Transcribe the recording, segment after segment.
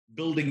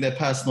building their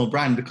personal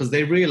brand because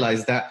they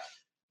realize that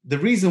the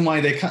reason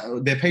why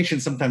their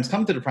patients sometimes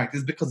come to the practice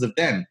is because of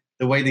them,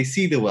 the way they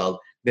see the world,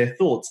 their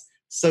thoughts.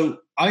 So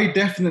I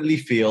definitely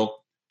feel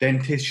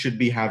dentists should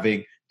be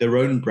having their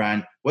own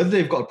brand, whether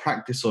they've got a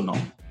practice or not.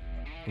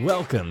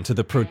 Welcome to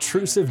the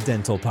Protrusive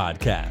Dental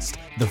Podcast,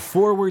 the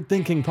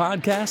forward-thinking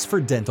podcast for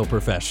dental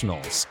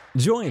professionals.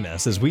 Join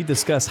us as we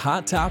discuss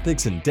hot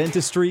topics in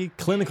dentistry,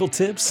 clinical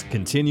tips,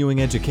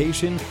 continuing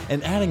education,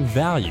 and adding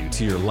value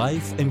to your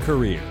life and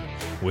career.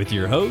 With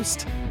your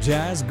host,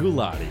 Jazz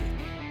Gulati.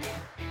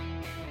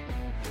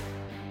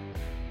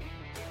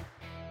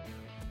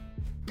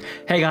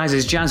 Hey guys,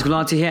 it's Jazz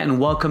Gulati here and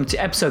welcome to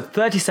episode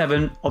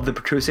 37 of the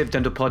Protrusive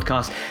Dental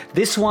Podcast.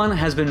 This one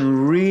has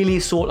been really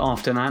sought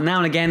after. Now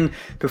and again,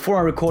 before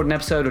I record an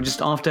episode or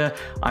just after,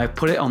 I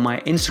put it on my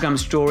Instagram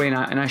story and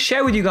I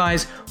share with you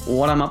guys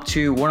what I'm up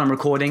to, what I'm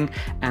recording,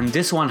 and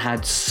this one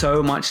had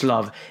so much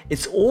love.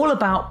 It's all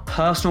about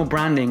personal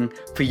branding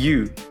for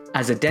you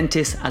as a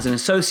dentist, as an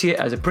associate,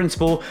 as a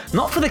principal,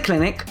 not for the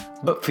clinic,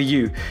 but for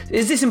you.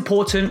 Is this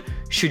important?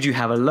 Should you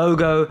have a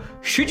logo?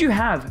 Should you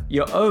have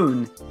your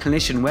own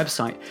clinician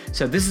website?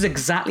 So this is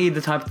exactly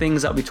the type of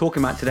things that I'll be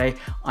talking about today.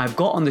 I've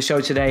got on the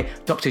show today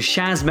Dr.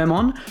 Shaz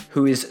Memon,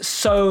 who is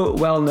so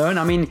well known.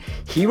 I mean,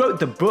 he wrote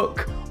the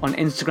book on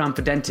Instagram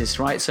for dentists,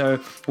 right? So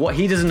what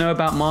he doesn't know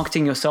about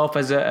marketing yourself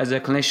as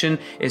a clinician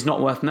is not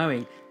worth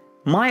knowing.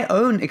 My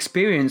own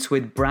experience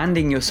with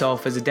branding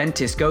yourself as a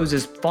dentist goes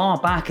as far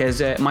back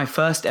as my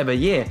first ever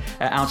year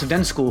out of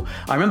dental school.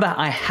 I remember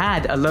I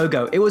had a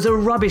logo. It was a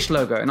rubbish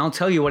logo, and I'll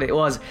tell you what it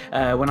was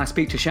when I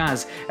speak to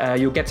Shaz.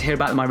 You'll get to hear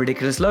about my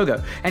ridiculous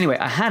logo. Anyway,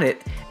 I had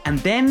it, and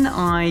then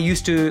I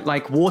used to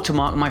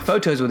watermark my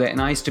photos with it,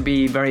 and I used to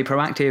be very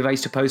proactive. I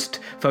used to post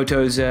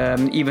photos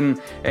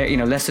even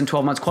less than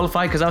 12 months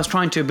qualified because I was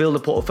trying to build a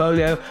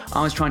portfolio.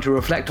 I was trying to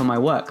reflect on my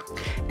work.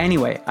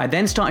 Anyway, I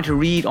then started to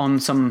read on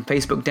some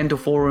Facebook dental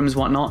forums,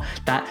 whatnot,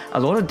 that a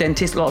lot of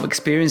dentists, a lot of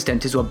experienced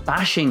dentists were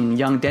bashing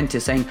young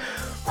dentists, saying,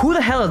 who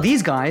the hell are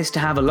these guys to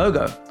have a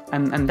logo?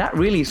 And that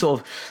really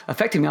sort of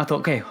affected me. I thought,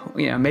 okay,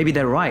 maybe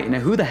they're right.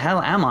 Who the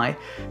hell am I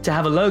to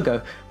have a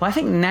logo? But I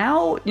think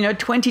now,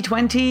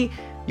 2020,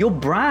 your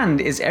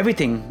brand is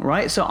everything,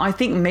 right? So I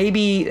think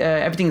maybe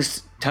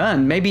everything's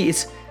turned. Maybe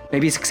it's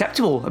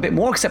acceptable, a bit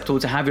more acceptable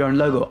to have your own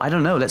logo. I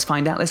don't know. Let's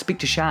find out. Let's speak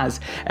to Shaz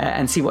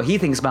and see what he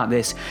thinks about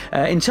this.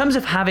 In terms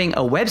of having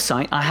a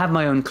website, I have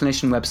my own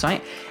clinician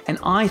website, and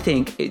I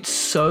think it's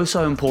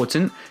so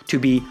important to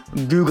be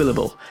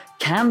Googleable.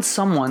 Can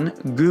someone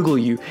Google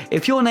you?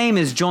 If your name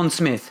is John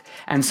Smith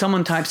and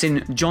someone types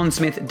in John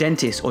Smith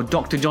dentist or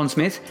Dr. John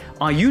Smith,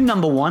 are you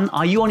number one?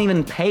 Are you on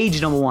even page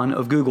number one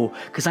of Google?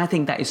 Because I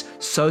think that is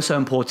so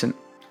important.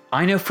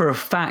 I know for a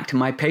fact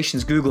my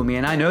patients Google me,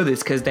 and I know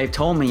this because they've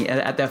told me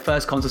at their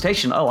first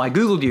consultation, oh, I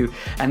Googled you.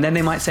 And then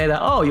they might say that,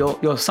 oh,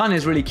 your son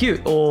is really cute,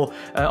 or,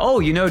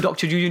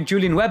 Dr.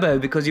 Julian Weber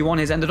because you won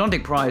his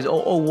endodontic prize,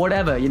 or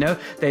whatever,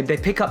 They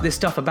pick up this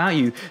stuff about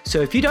you.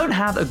 So if you don't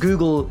have a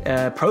Google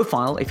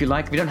profile, if you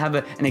don't have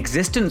an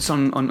existence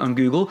on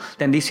Google,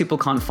 then these people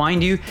can't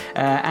find you.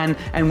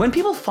 And when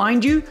people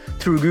find you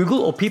through Google,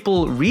 or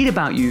people read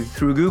about you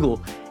through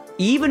Google,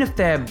 even if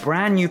they're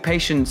brand new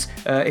patients,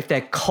 if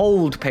they're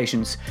cold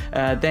patients,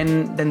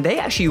 then they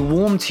actually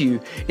warm to you.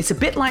 It's a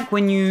bit like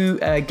when you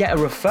get a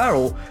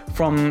referral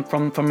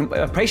from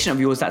a patient of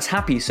yours that's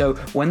happy. So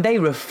when they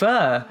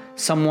refer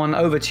someone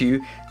over to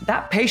you,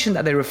 that patient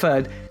that they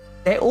referred,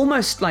 they're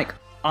almost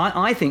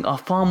I think are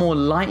far more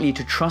likely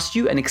to trust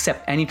you and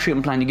accept any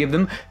treatment plan you give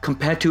them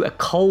compared to a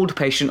cold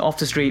patient off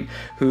the street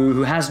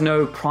who has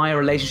no prior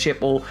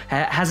relationship or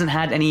hasn't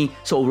had any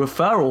sort of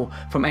referral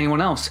from anyone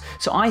else.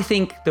 So I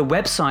think the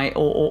website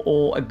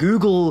or a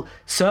Google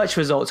search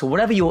results or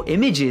whatever your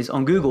image is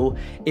on Google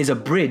is a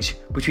bridge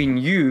between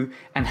you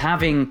and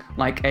having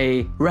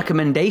a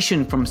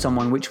recommendation from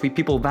someone, which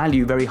people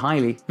value very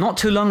highly. Not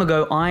too long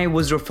ago, I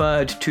was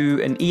referred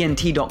to an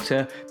ENT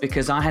doctor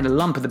because I had a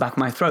lump at the back of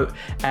my throat.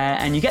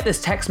 And you get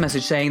this text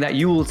message saying that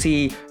you will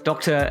see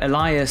Dr.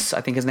 Elias,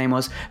 I think his name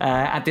was,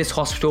 at this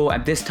hospital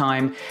at this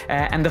time.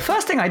 And the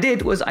first thing I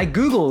did was I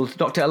Googled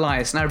Dr.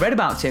 Elias and I read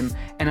about him,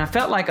 and I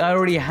felt like I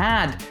already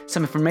had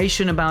some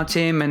information about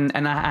him,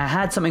 and I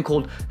had something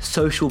called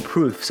social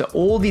proof. So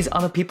all these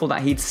other people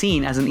that he'd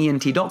seen as an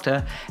ENT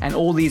doctor and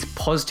all these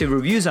positive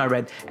reviews I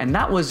read, and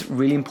that was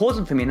really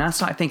important for me. And I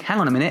started to think, hang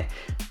on a minute,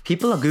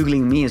 people are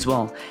Googling me as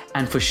well.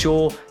 And for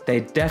sure, they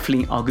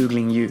definitely are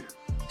Googling you.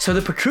 So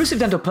the protrusive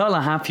dental pearl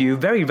I have for you,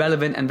 very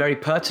relevant and very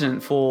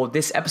pertinent for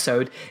this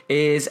episode,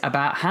 is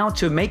about how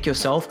to make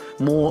yourself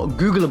more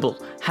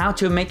Googleable, how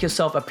to make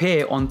yourself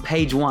appear on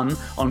page one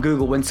on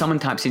Google when someone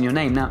types in your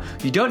name. Now,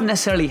 you don't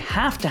necessarily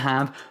have to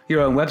have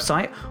your own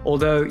website,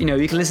 although,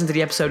 you can listen to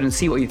the episode and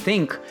see what you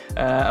think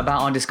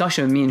about our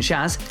discussion with me and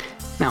Shaz.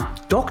 Now,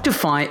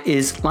 Doctify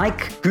is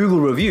like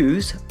Google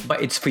reviews,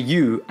 but it's for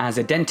you as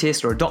a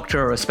dentist or a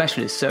doctor or a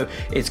specialist. So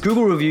it's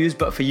Google reviews,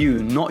 but for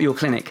you, not your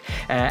clinic.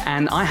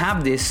 And I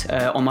have this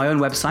on my own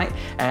website.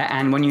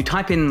 And when you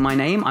type in my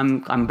name,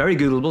 I'm very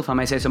Googleable, if I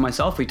may say so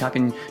myself. If you type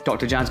in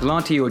Dr. Jaz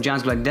Gulati or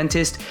Jaz Gulati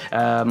Dentist,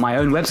 my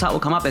own website will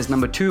come up as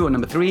number 2 or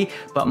number 3.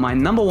 But my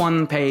number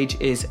 1 page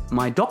is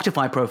my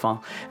Doctify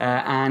profile.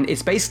 And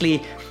it's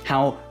basically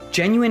how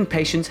genuine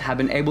patients have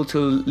been able to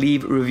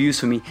leave reviews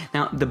for me.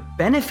 Now, the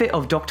benefit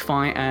of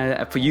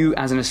Doctify for you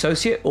as an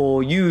associate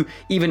or you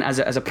even as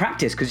a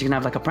practice, because you can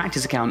have like a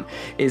practice account,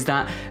 is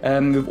that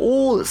we've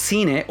all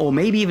seen it or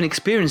maybe even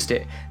experienced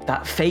it,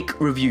 that fake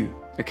review.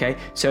 Okay,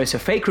 so it's a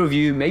fake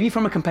review, maybe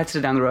from a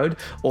competitor down the road,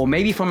 or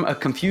maybe from a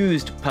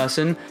confused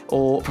person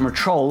or from a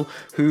troll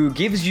who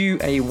gives you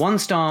a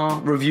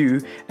 1-star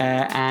review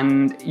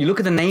and you look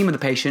at the name of the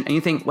patient and you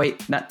think,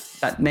 wait,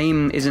 that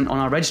name isn't on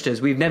our registers.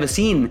 We've never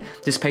seen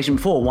this patient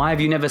before. Why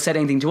have you never said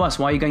anything to us?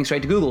 Why are you going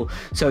straight to Google?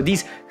 So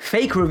these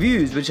fake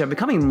reviews, which are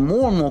becoming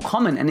more and more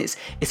common, and it's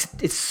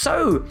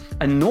so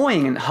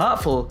annoying and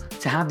hurtful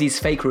to have these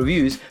fake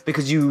reviews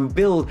because you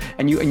build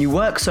and you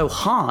work so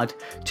hard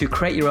to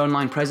create your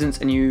online presence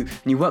and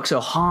you work so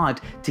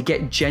hard to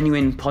get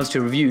genuine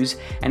positive reviews.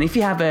 And if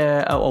you have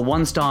a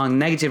 1-star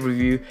negative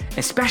review,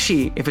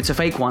 especially if it's a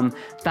fake one,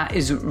 that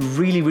is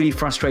really, really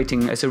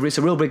frustrating. It's a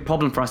real big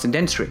problem for us in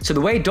dentistry. So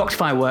the way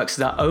Doctify works is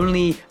that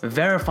only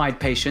verified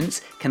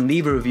patients can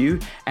leave a review.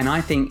 And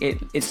I think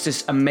it's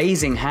just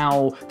amazing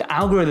how the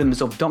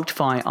algorithms of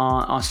Doctify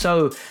are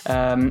so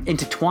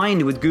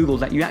intertwined with Google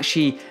that you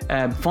actually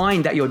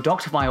find that your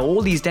Doctify,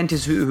 all these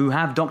dentists who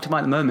have Doctify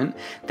at the moment,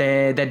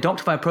 their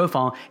Doctify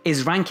profile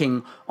is ranking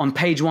on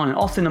page 1 and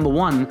often number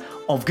 1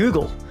 of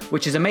Google,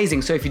 which is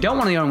amazing. So if you don't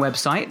want your own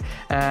website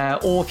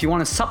or if you want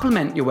to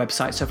supplement your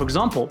website, so for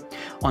example,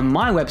 on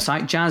my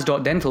website,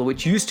 jaz.dental,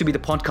 which used to be the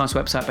podcast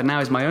website, but now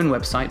is my own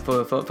website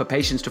for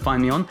patients to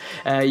find me on,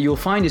 you'll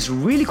find this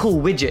really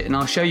cool widget, and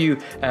I'll show you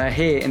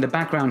here in the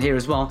background here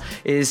as well,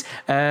 is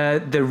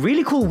the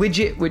really cool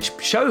widget which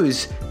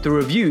shows the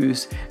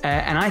reviews,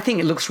 and I think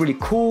it looks really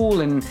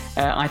cool, and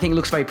I think it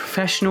looks very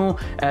professional.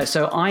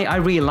 So I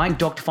really like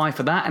Doctify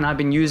for that, and I've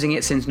been using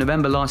it since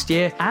November last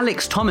year.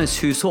 Alex Thomas,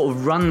 who sort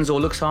of runs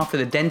or looks after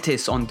the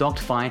dentists on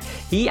Doctify,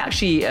 he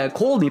actually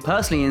called me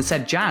personally and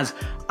said, Jaz,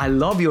 I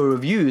love your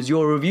reviews.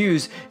 Your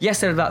reviews, yes,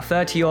 they're about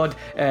 30 odd.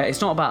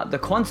 It's not about the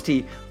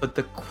quantity, but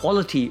the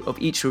quality of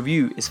each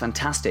review is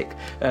fantastic.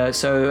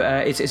 So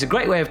it's a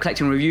great way of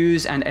collecting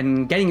reviews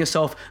and getting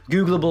yourself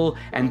Googleable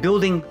and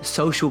building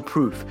social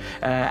proof.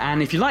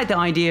 And if you like the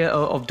idea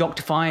of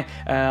Doctify,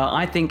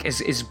 I think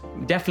is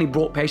definitely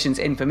brought patients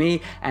in for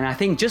me. And I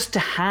think just to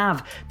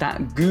have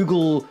that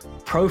Google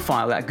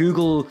profile, that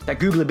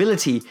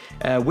Googleability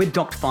with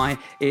Doctify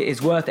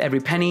is worth every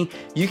penny.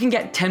 You can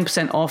get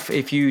 10% off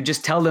if you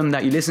just tell them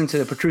that you listen to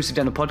the Protrusive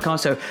Dental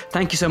podcast. So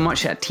thank you so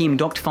much at Team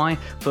Doctify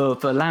for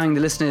allowing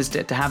the listeners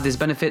to have this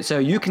benefit. So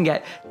you can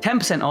get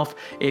 10% off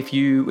if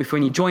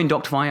when you join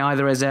Doctify,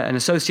 either as an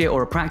associate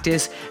or a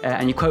practice,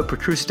 and you quote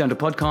Protrusive Dental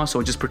podcast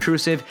or just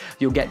Protrusive,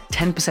 you'll get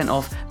 10%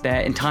 off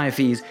their entire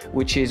fees,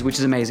 which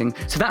is amazing.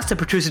 So that's the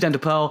Protrusive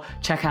Dental Pearl.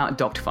 Check out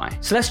Doctify.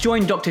 So let's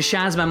join Dr.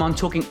 Shaz Memon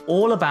talking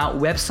all about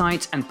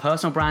websites and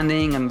personal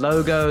branding and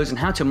logos and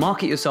how to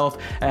market yourself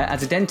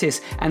as a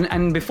dentist.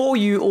 And before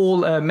you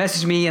all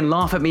message me and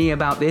laugh at me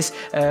about this,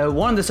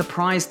 one of the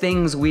surprise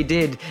things we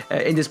did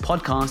in this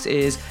podcast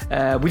is,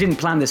 we didn't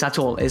plan this at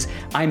all, is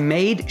I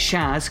made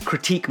Shaz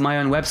critique my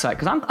own website,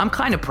 because I'm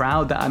kind of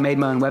proud that I made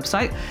my own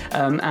website,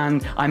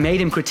 and I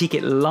made him critique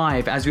it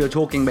live as we were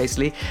talking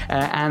basically,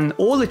 and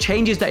all the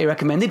changes that he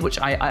recommended, which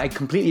I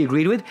completely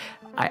agreed with,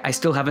 I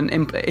still haven't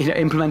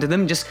implemented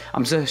them.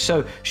 I'm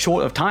so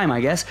short of time,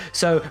 I guess.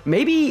 So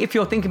maybe if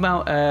you're thinking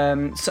about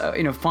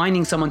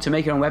finding someone to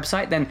make your own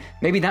website, then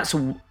maybe that's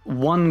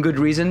one good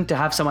reason to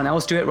have someone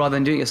else do it rather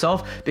than doing it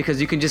yourself,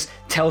 because you can just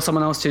tell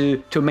someone else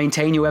to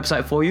maintain your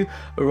website for you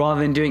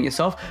rather than doing it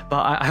yourself.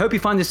 But I hope you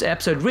find this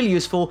episode really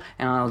useful,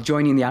 and I'll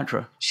join you in the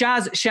outro.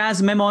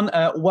 Shaz Memon,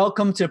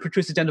 welcome to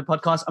Protrusive Dental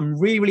Podcast. I'm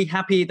really, really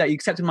happy that you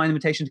accepted my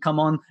invitation to come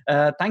on.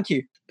 Thank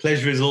you.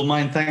 Pleasure is all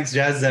mine. Thanks,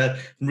 Jaz.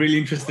 I'm really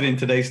interested in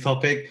today's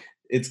topic.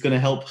 It's going to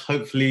help,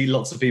 hopefully,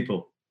 lots of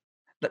people.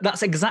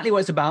 That's exactly what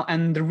it's about.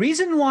 And the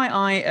reason why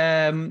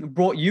I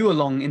brought you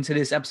along into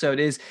this episode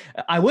is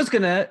I was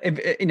going to,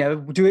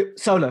 do it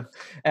solo.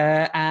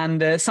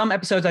 And some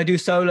episodes I do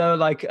solo,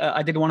 like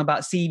I did one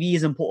about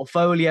CVs and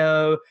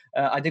portfolio.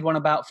 I did one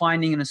about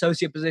finding an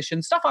associate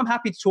position, stuff I'm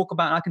happy to talk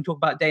about and I can talk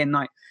about day and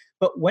night.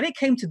 But when it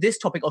came to this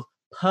topic of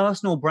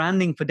personal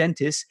branding for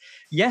dentists,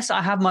 yes,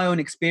 I have my own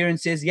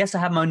experiences. Yes, I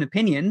have my own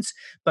opinions,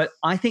 but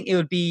I think it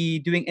would be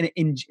doing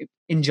an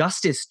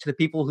injustice to the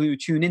people who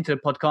tune into the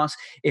podcast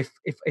if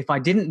I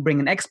didn't bring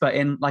an expert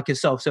in like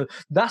yourself. So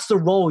that's the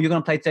role you're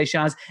going to play today,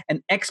 Shaz,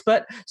 an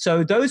expert.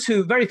 So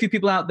very few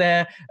people out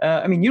there,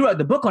 you wrote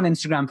the book on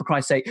Instagram, for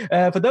Christ's sake.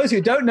 For those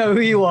who don't know who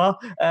you are,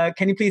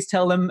 can you please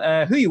tell them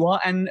who you are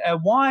and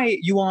why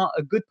you are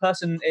a good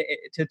person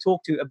to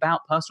talk to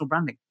about personal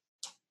branding?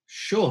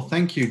 Sure.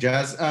 Thank you,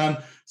 Jazz.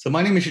 So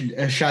my name is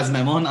Shaz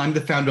Memon. I'm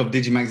the founder of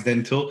Digimax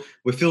Dental.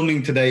 We're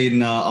filming today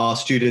in our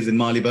studios in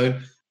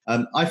Marylebone.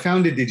 I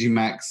founded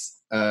Digimax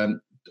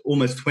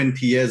almost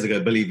 20 years ago,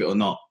 believe it or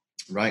not,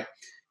 right?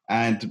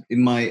 And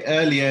in my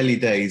early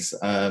days,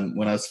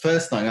 when I was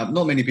first starting up,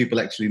 not many people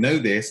actually know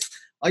this,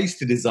 I used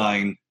to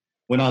design,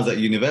 when I was at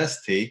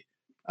university,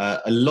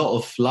 a lot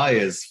of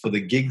flyers for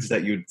the gigs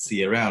that you'd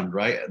see around,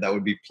 right? That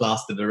would be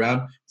plastered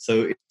around.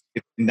 So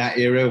in that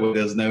era where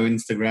there's no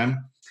Instagram,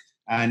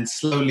 and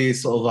slowly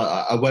sort of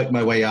I worked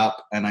my way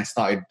up and I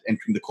started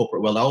entering the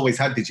corporate world. I always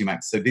had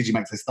Digimax. So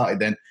Digimax, I started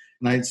then,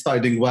 and I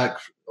started doing work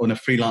on a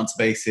freelance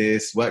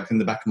basis, worked in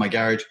the back of my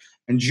garage.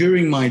 And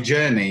during my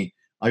journey,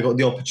 I got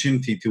the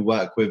opportunity to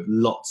work with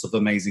lots of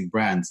amazing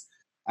brands.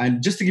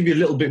 And just to give you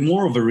a little bit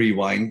more of a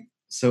rewind,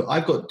 so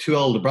I've got two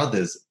older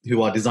brothers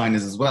who are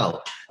designers as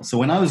well. So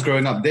when I was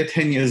growing up, they're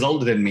 10 years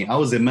older than me. I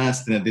was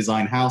immersed in a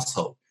design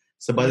household.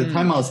 So by the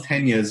time I was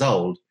 10 years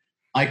old,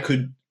 I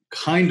could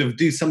kind of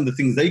do some of the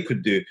things they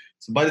could do.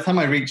 So by the time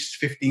I reached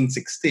 15,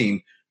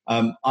 16,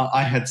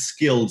 I had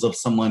skills of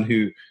someone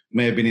who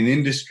may have been in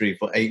industry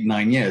for 8,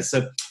 9 years.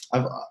 So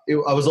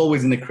I was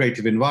always in a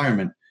creative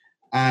environment.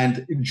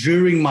 And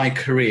during my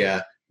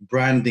career,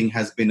 branding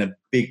has been a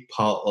big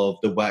part of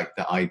the work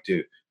that I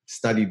do.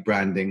 Studied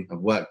branding. I've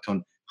worked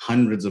on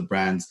hundreds of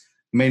brands.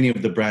 Many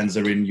of the brands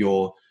are in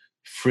your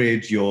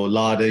fridge, your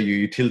larder, your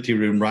utility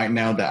room right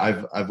now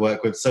that I've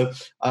worked with. So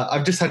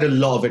I've just had a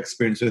lot of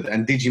experience with it.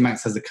 And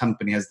Digimax as a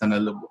company has done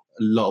a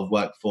lot of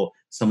work for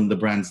some of the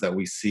brands that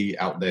we see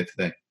out there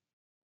today.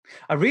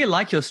 I really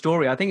like your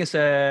story. I think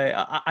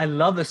I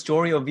love the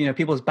story of,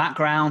 people's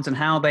backgrounds and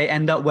how they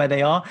end up where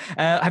they are.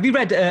 Have you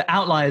read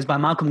Outliers by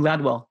Malcolm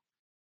Gladwell?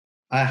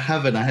 I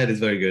haven't. I heard it's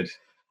very good.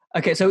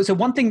 Okay, so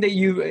one thing that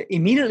you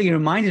immediately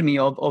reminded me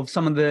of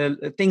some of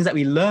the things that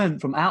we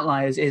learned from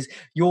Outliers is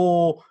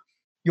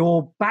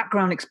your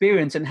background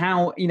experience and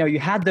how, you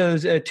had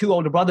those two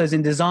older brothers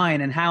in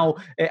design and how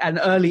at an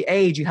early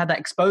age you had that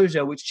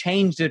exposure which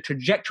changed the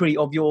trajectory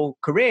of your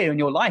career and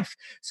your life.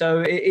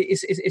 So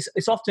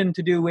it's often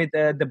to do with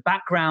the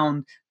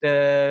background,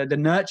 the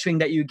nurturing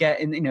that you get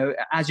in,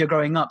 as you're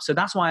growing up. So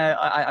that's why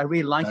I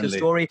really like your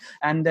story.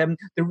 And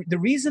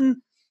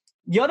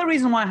the other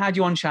reason why I had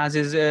you on, Shaz,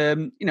 is,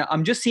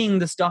 I'm just seeing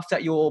the stuff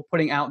that you're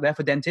putting out there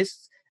for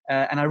dentists.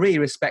 And I really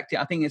respect it.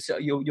 I think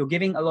you're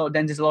giving a lot of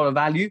dentists a lot of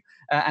value,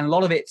 and a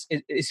lot of it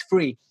is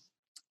free.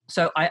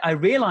 So I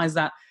realize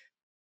that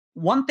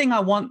one thing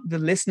I want the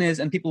listeners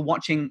and people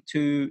watching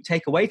to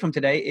take away from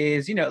today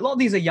is, a lot of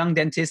these are young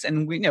dentists,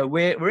 and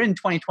we're in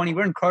 2020,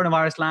 we're in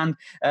coronavirus land.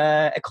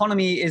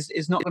 Economy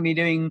is not going to be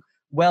doing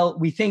well,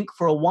 we think,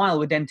 for a while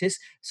with dentists.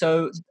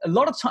 So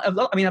I've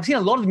seen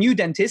a lot of new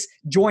dentists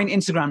join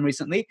Instagram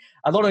recently,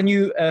 a lot of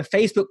new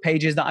Facebook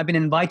pages that I've been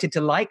invited to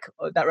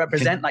that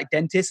represent like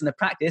dentists and the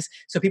practice.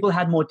 So people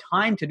had more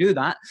time to do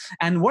that.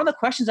 And one of the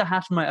questions I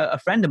had from a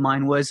friend of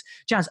mine was,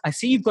 Jazz, I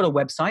see you've got a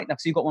website. I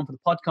see you've got one for the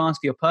podcast,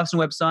 for your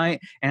personal website.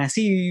 And I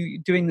see you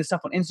doing this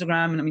stuff on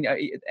Instagram.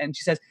 And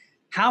she says,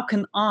 how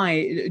can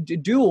I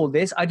do all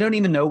this? I don't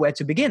even know where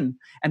to begin.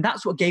 And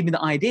that's what gave me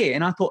the idea.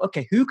 And I thought,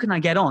 okay, who can I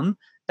get on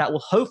that will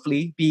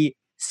hopefully be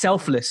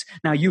selfless?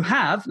 Now you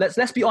have,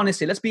 let's be honest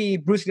here, let's be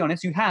brutally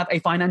honest, you have a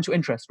financial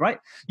interest, right?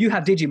 You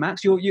have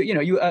Digimax, you're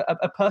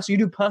a person, you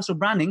do personal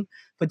branding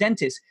for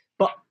dentists.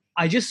 But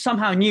I just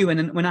somehow knew,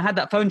 and when I had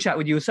that phone chat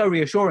with you, it was so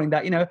reassuring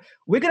that,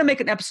 we're going to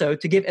make an episode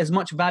to give as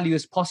much value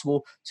as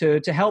possible to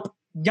help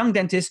young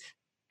dentists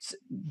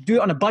do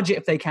it on a budget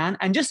if they can,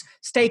 and just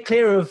stay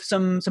clear of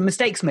some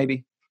mistakes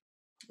maybe.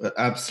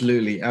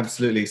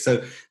 Absolutely.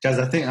 So, Jazz,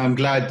 I think I'm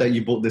glad that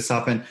you brought this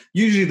up. And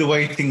usually the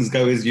way things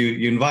go is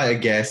you invite a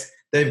guest,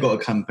 they've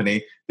got a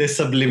company, they're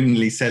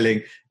subliminally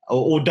selling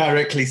or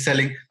directly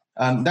selling.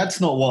 That's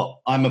not what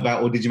I'm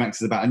about or Digimax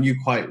is about. And you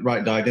quite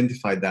right to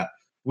identify that.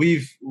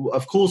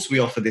 Of course, we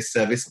offer this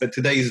service, but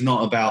today is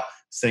not about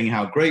saying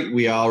how great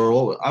we are,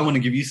 or I want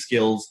to give you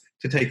skills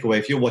to take away.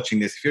 If you're watching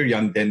this, if you're a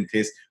young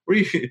dentist, or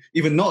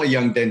even not a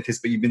young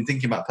dentist, but you've been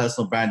thinking about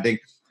personal branding,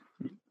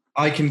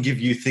 I can give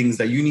you things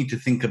that you need to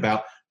think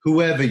about,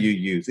 whoever you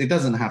use. It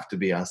doesn't have to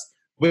be us.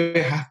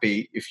 We're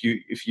happy if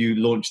you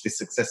launch this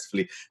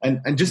successfully.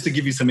 And just to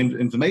give you some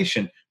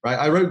information, right?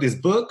 I wrote this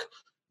book.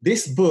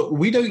 This book,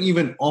 we don't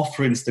even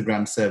offer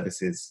Instagram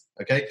services,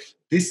 okay?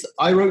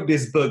 I wrote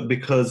this book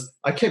because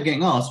I kept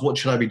getting asked, what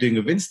should I be doing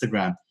with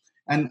Instagram?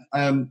 And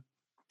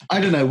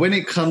I don't know, when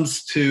it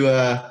comes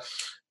to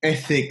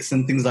ethics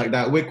and things like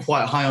that, we're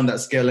quite high on that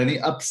scale. And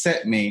it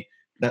upset me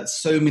that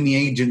so many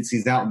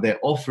agencies out there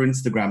offer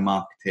Instagram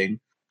marketing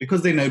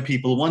because they know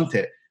people want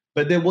it.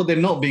 But what they're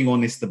not being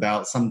honest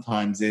about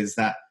sometimes is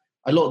that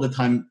a lot of the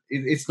time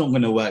it's not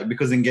going to work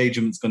because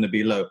engagement's going to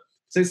be low.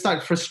 So it's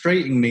like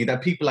frustrating me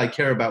that people I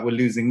care about were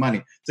losing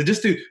money. So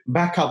just to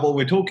back up what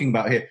we're talking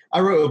about here, I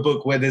wrote a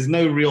book where there's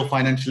no real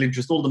financial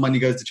interest. All the money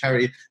goes to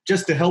charity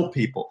just to help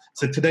people.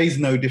 So today's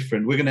no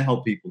different. We're going to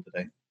help people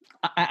today.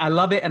 I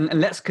love it, and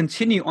let's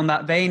continue on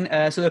that vein.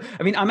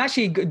 I'm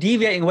actually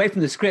deviating away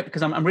from the script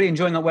because I'm really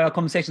enjoying where our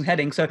conversation's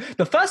heading. So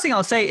the first thing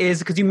I'll say is,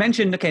 because you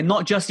mentioned, okay,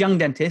 not just young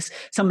dentists,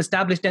 some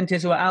established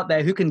dentists who are out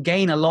there who can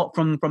gain a lot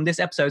from this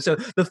episode. So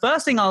the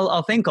first thing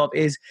I'll think of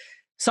is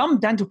some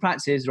dental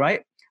practices,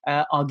 right,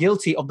 are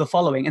guilty of the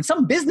following, and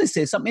some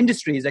businesses, some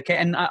industries, okay,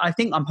 and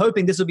I'm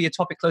hoping this will be a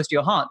topic close to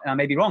your heart. I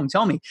may be wrong,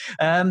 tell me.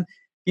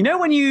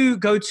 When you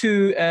go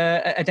to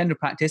a dental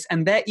practice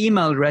and their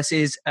email address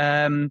is,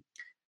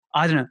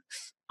 I don't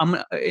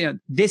know,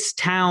 this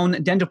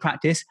town dental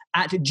practice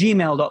at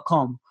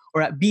gmail.com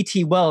or at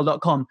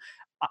btworld.com.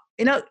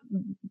 That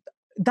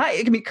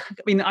it can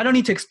be, I don't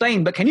need to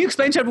explain, but can you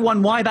explain to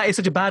everyone why that is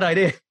such a bad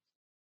idea?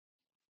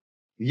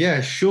 Yeah,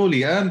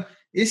 surely.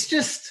 It's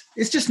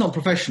just not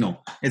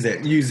professional, is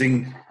it?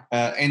 Using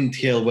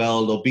NTL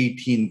World or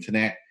BT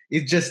Internet,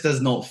 it just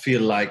does not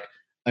feel like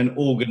an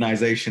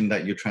organization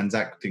that you're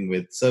transacting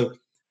with. So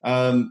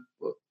a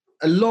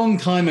long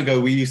time ago,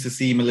 we used to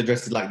see email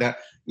addresses like that.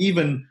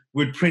 Even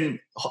we'd print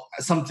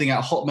something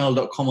at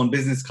hotmail.com on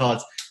business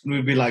cards, and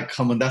we'd be like,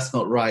 come on, that's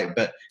not right.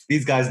 But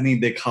these guys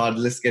need their card.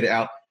 Let's get it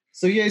out.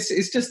 So yeah,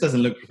 it just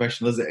doesn't look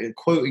professional, does it?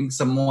 Quoting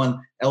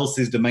someone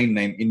else's domain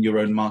name in your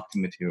own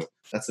marketing material.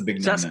 That's a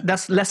big no.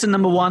 That's lesson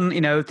number one.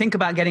 Think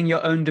about getting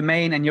your own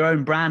domain and your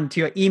own brand to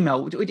your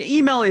email.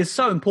 Email is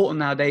so important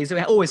nowadays.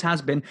 It always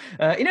has been.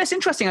 It's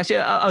interesting, actually.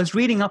 I was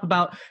reading up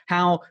about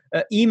how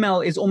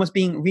email is almost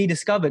being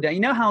rediscovered. You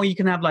know how you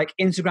can have like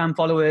Instagram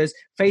followers,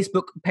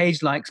 Facebook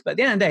page likes, but at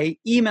the end of the day,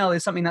 email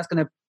is something that's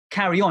going to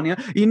carry on.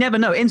 You never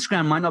know.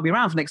 Instagram might not be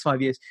around for the next 5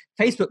 years.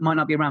 Facebook might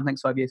not be around for the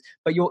next 5 years.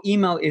 But your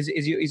email is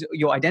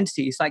your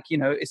identity. It's like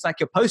it's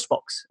like your post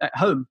box at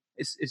home.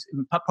 It's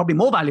probably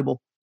more valuable.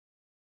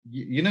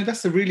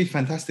 That's a really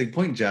fantastic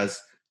point,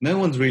 Jazz. No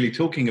one's really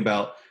talking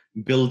about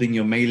building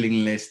your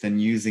mailing list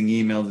and using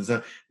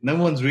emails. No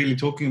one's really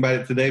talking about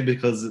it today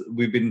because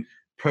we've been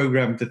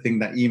programmed to think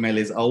that email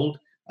is old.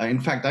 In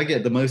fact, I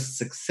get the most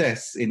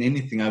success in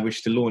anything I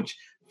wish to launch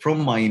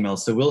from my email.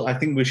 So I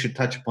think we should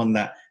touch upon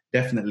that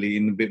definitely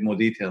in a bit more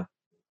detail.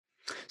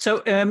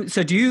 So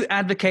do you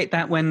advocate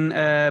that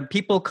when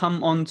people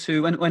come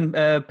onto, when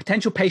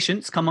potential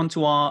patients come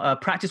onto our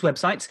practice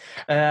websites,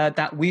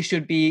 that we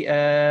should be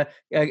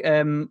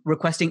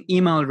requesting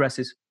email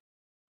addresses?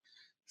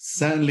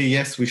 Certainly,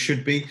 yes, we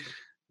should be.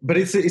 But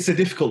it's a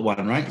difficult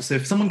one, right? So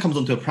if someone comes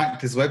onto a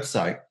practice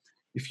website,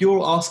 if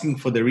you're asking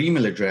for their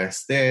email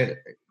address, they're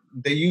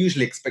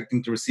usually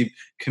expecting to receive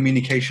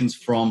communications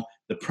from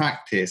the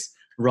practice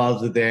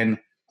rather than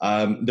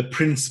the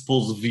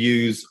principal's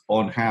views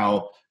on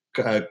how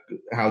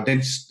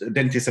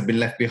dentists have been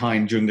left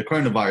behind during the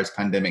coronavirus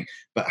pandemic,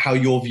 but how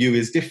your view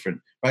is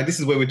different, right? This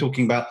is where we're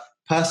talking about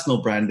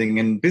personal branding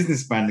and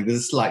business branding. There's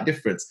a slight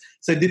difference.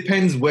 So it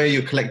depends where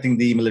you're collecting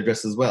the email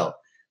address as well.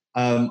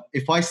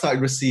 If I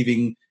started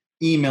receiving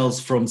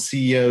emails from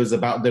CEOs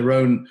about their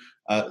own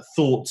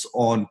thoughts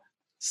on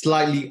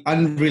slightly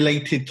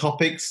unrelated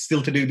topics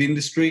still to do with the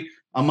industry,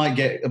 I might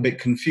get a bit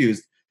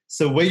confused.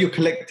 So where you're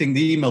collecting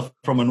the email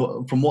from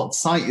and from what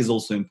site is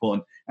also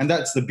important. And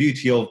that's the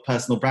beauty of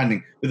personal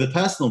branding. With a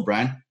personal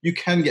brand, you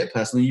can get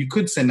personal. You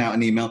could send out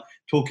an email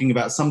talking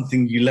about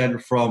something you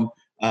learned from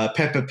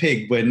Peppa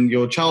Pig when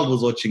your child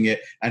was watching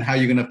it and how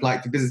you're going to apply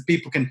it to business.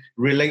 People can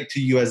relate to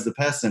you as the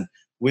person.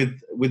 With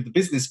the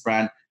business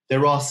brand,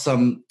 there are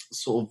some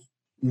sort of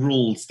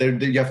rules.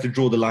 You have to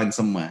draw the line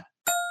somewhere.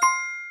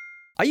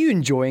 Are you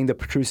enjoying the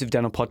Protrusive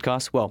Dental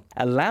Podcast? Well,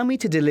 allow me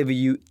to deliver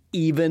you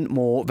even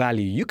more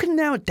value. You can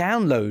now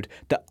download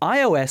the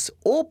iOS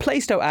or Play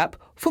Store app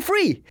for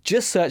free.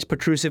 Just search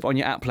Protrusive on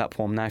your app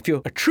platform. Now, if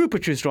you're a true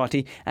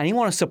Protruserati and you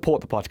want to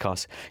support the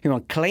podcast, you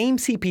want to claim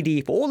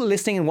CPD for all the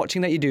listening and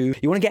watching that you do,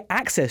 you want to get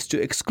access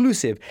to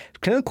exclusive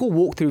clinical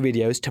walkthrough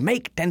videos to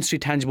make dentistry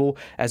tangible,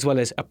 as well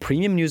as a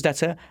premium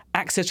newsletter,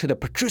 access to the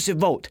Protrusive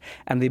Vault,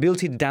 and the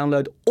ability to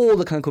download all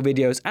the clinical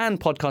videos and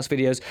podcast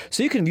videos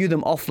so you can view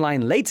them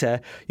offline later,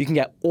 you can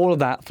get all of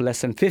that for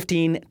less than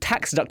 $15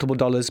 tax-deductible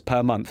dollars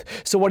per month.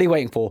 So what are you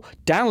waiting for?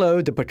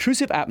 Download the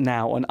Protrusive app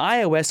now on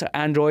iOS or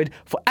Android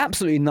for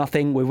absolutely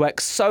nothing. We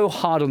worked so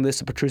hard on this,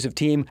 the Protrusive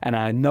team, and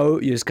I know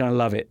you're just going to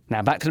love it.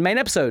 Now back to the main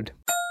episode.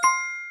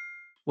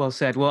 Well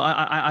said. Well,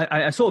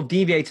 I sort of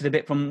deviated a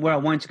bit from where I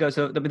wanted to go.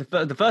 So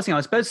the first thing I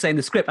was supposed to say in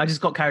the script, I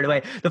just got carried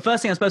away. The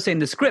first thing I was supposed to say in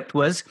the script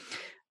was,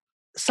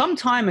 some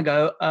time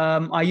ago,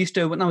 I used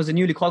to, when I was a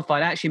newly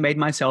qualified, I actually made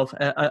myself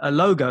a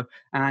logo,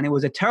 and it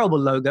was a terrible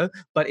logo,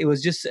 but it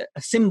was just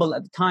a symbol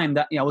at the time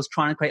that I was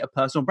trying to create a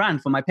personal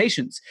brand for my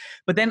patients.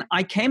 But then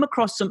I came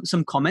across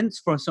some comments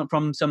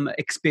from some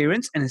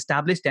experienced and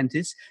established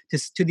dentists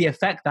to the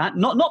effect that,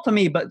 not for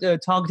me, but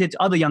targeted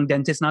to other young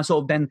dentists, and I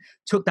sort of then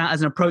took that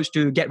as an approach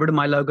to get rid of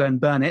my logo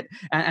and burn it.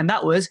 And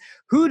that was,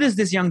 who does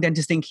this young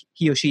dentist think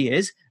he or she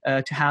is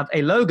to have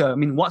a logo? I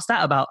mean, what's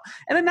that about?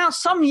 And then now,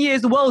 some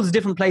years, the world is a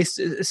different place.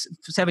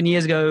 7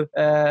 years ago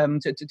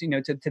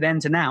to then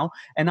to now,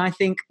 and I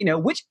think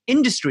which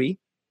industry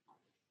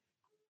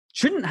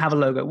shouldn't have a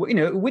logo?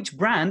 Which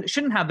brand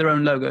shouldn't have their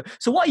own logo?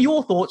 So, what are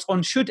your thoughts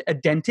on, should a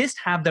dentist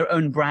have their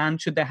own brand?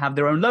 Should they have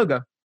their own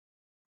logo?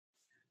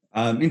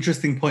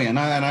 Interesting point. And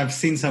I've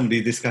seen some of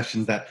these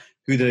discussions that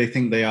who do they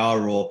think they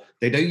are, or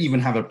they don't even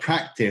have a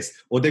practice,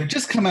 or they've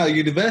just come out of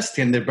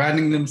university and they're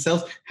branding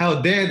themselves.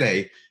 How dare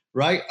they,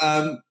 right?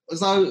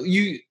 So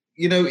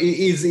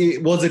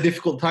it was a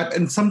difficult time,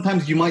 and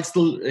sometimes you might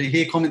still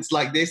hear comments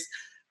like this.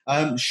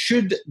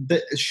 Should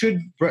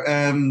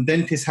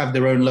dentists have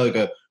their own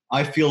logo?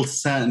 I feel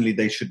certainly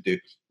they should do.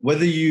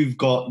 Whether you've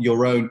got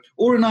your own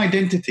or an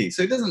identity,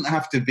 so it doesn't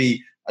have to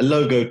be a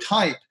logo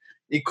type.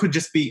 It could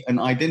just be an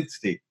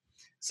identity.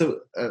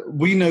 So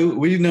we know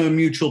a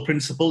mutual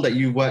principal that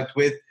you've worked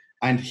with,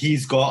 and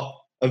he's got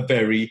a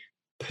very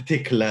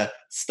particular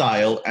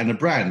style and a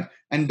brand,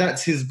 and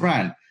that's his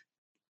brand.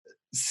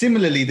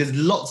 Similarly, there's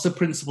lots of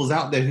principals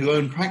out there who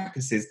own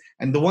practices,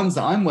 and the ones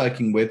that I'm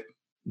working with,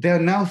 they're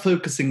now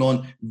focusing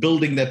on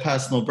building their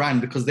personal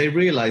brand because they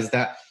realize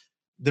that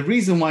the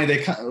reason why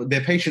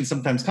their patients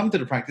sometimes come to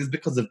the practice is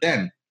because of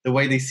them, the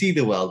way they see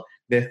the world,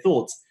 their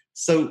thoughts.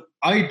 So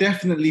I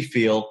definitely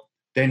feel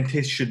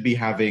dentists should be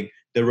having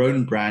their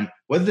own brand,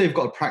 whether they've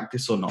got a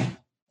practice or not.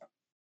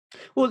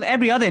 Well,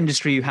 every other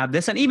industry you have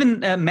this, and even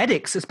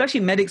medics, especially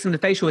medics in the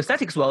facial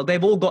aesthetics world,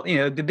 they've all got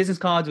the business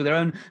cards with their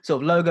own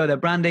sort of logo, their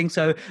branding.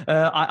 So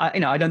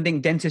I don't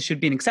think dentists should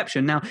be an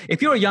exception. Now,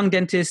 if you're a young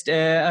dentist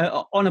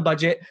on a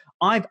budget,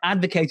 I've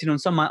advocated on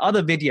some of my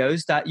other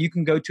videos that you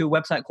can go to a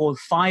website called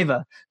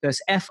Fiverr. There's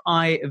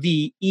Fiverr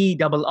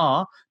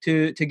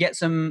to get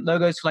some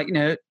logos for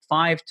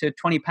 £5 to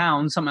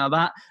 £20, something like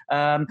that.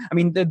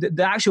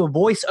 The actual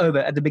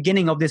voiceover at the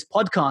beginning of this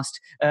podcast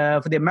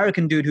for the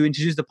American dude who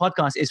introduced the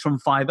podcast is from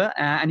Fiverr,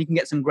 and you can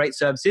get some great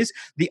services.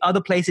 The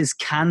other place is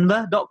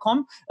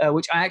Canva.com,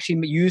 which I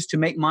actually use to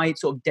make my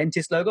sort of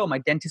dentist logo, my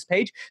dentist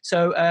page.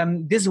 So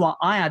this is what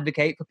I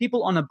advocate for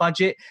people on a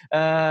budget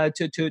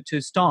to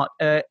start.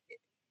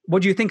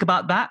 What do you think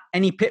about that?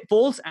 Any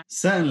pitfalls?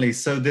 Certainly.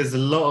 So there's a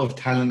lot of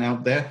talent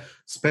out there,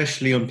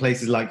 especially on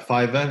places like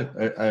Fiverr,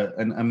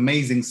 an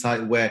amazing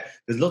site where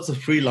there's lots of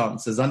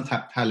freelancers,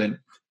 untapped talent,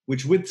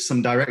 which with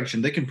some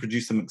direction, they can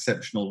produce some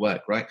exceptional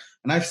work, right?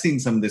 And I've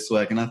seen some of this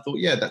work and I thought,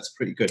 yeah, that's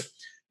pretty good.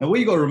 Now, what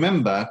you got to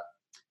remember,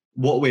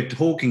 what we're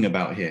talking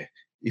about here.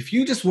 If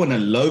you just want a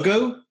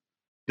logo,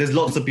 there's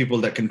lots of people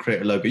that can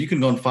create a logo. You can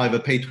go on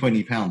Fiverr, pay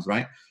 £20,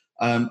 right?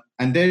 And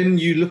then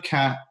you look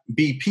at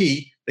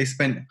BP, they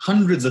spent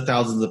hundreds of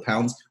thousands of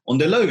pounds on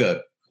their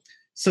logo.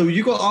 So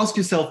you got to ask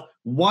yourself,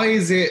 why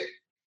is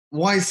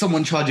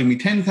someone charging me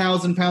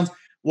 £10,000?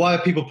 Why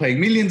are people paying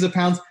millions of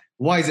pounds?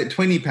 Why is it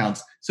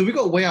 £20? So we've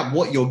got to weigh up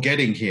what you're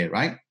getting here,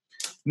 right?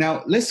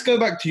 Now, let's go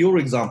back to your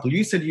example.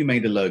 You said you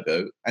made a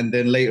logo and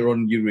then later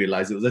on you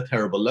realized it was a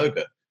terrible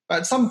logo. But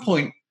at some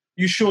point,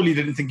 you surely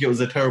didn't think it was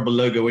a terrible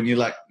logo when you're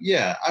like,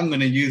 yeah, I'm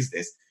going to use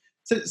this.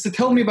 So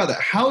tell me about that.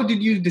 How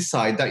did you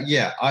decide that,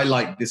 yeah, I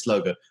like this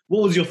logo?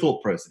 What was your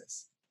thought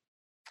process?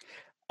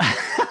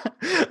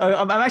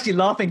 I'm actually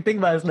laughing thinking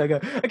about this logo.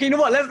 Okay, you know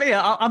what?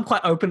 I'm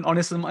quite open,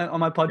 honest on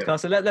my podcast, yeah.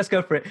 So let's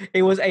go for it.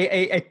 It was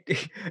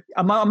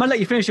I'm gonna let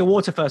you finish your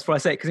water first before I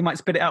say it because you might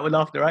spit it out with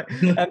laughter, right?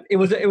 It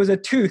was a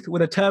tooth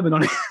with a turban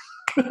on it.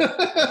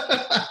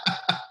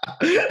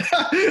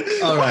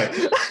 All right.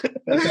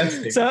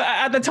 So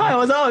at the time I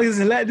was, this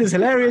is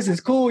hilarious, it's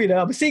cool,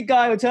 I'm a Sikh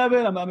guy with a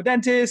turban, I'm a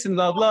dentist and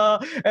blah blah,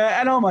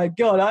 and oh my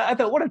god, I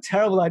thought what a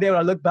terrible idea when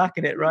I look back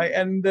at it, right?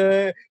 And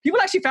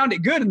people actually found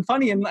it good and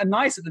funny and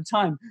nice at the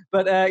time,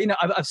 but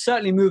I've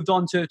certainly moved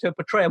on to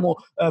portray a more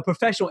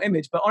professional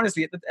image. But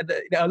honestly,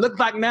 I look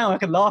back now, I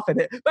can laugh at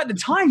it, but at the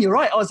time, you're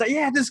right, I was like,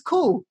 yeah, this is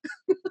cool.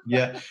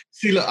 Yeah,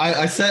 see, look,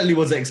 I certainly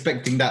wasn't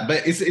expecting that,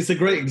 but it's a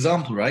great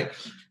example, right?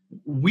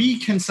 We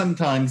can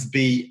sometimes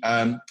be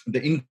the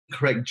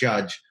incorrect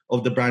judge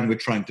of the brand we're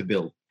trying to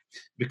build,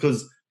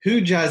 because who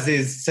Jazz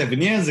is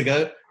 7 years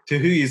ago to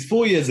who he is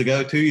 4 years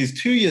ago to who he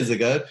is 2 years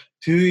ago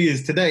to who he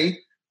is today,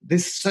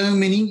 there's so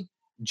many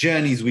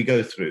journeys we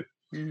go through.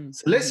 Mm-hmm.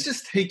 So let's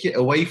just take it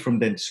away from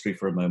dentistry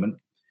for a moment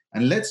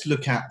and let's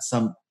look at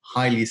some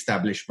highly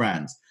established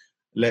brands.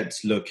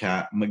 Let's look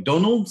at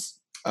McDonald's.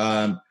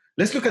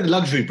 Let's look at the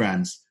luxury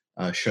brands,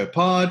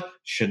 Chopard,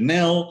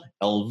 Chanel,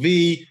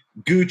 LV,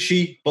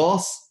 Gucci,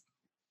 Boss.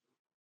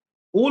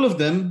 All of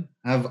them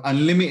have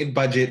unlimited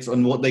budgets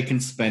on what they can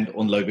spend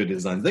on logo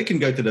designs. They can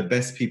go to the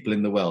best people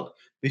in the world.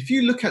 If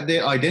you look at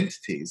their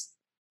identities,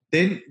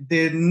 then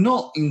they're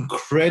not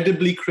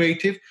incredibly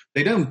creative.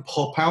 They don't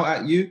pop out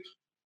at you.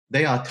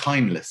 They are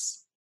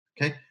timeless.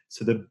 Okay?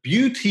 So the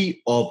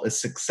beauty of a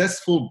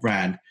successful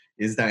brand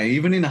is that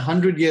even in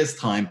 100 years'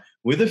 time,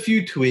 with a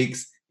few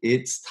tweaks,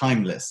 it's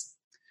timeless.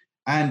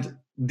 And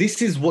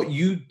this is what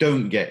you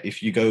don't get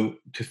if you go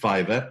to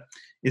Fiverr,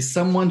 is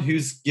someone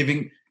who's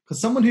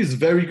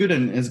very good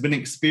and has been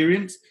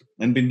experienced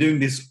and been doing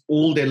this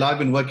all their life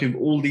and working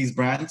with all these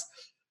brands.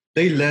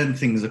 They learn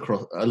things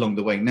along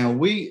the way. Now,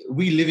 we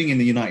living in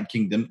the United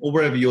Kingdom or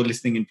wherever you're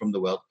listening in from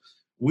the world,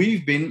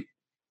 we've been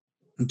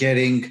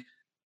getting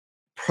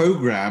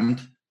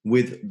programmed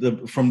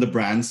from the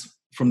brands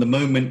from the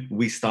moment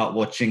we start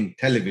watching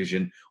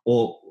television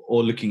or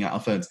looking at our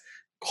phones.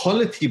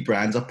 Quality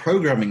brands are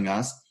programming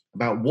us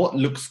about what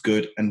looks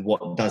good and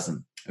what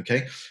doesn't.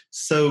 Okay,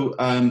 so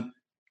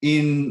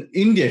in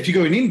India, if you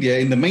go in India,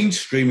 in the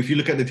mainstream, if you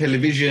look at the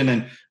television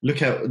and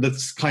look at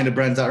the kind of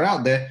brands that are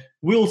out there,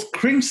 we'll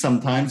cringe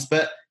sometimes,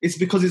 but it's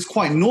because it's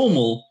quite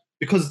normal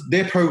because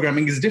their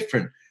programming is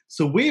different.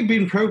 So we've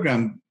been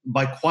programmed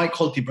by quite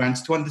quality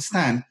brands to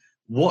understand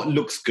what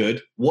looks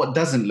good, what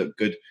doesn't look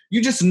good.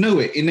 You just know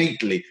it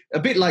innately, a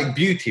bit like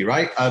beauty,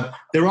 right?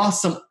 There are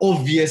some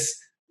obvious,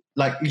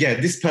 like, yeah,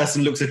 this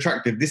person looks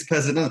attractive, this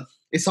person doesn't.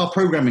 It's our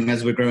programming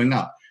as we're growing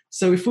up.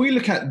 So if we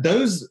look at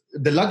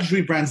the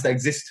luxury brands that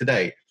exist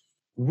today,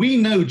 we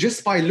know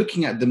just by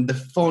looking at them, the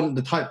font,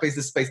 the typeface,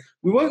 the space,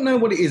 we won't know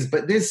what it is,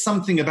 but there's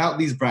something about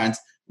these brands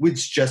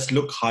which just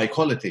look high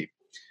quality.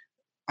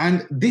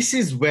 And this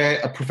is where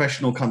a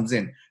professional comes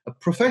in. A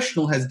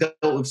professional has dealt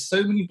with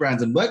so many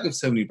brands and worked with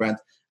so many brands.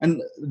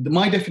 And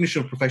my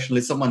definition of professional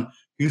is someone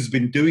who's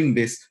been doing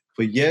this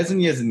for years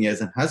and years and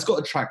years and has got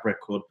a track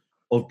record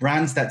of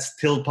brands that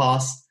still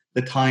pass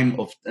the time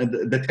of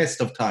the test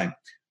of time,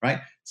 right?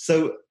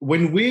 So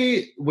when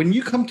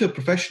you come to a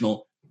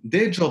professional,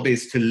 their job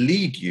is to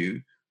lead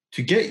you,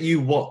 to get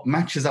you what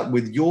matches up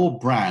with your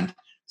brand.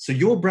 So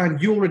your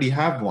brand, you already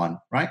have one,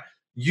 right?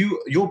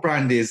 Your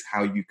brand is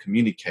how you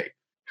communicate,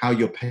 how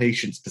your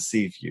patients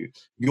perceive you,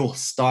 your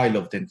style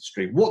of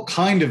dentistry, what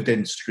kind of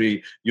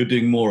dentistry you're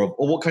doing more of,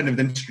 or what kind of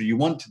dentistry you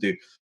want to do,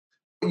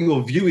 what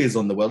your view is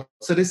on the world.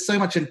 So there's so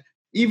much, and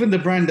even the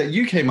brand that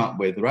you came up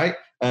with, right?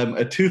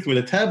 A tooth with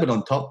a turban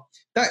on top.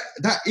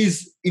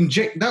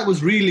 That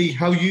was really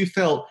how you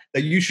felt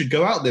that you should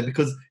go out there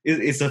because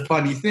it's a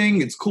funny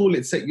thing, it's cool,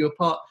 it set you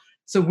apart.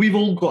 So we've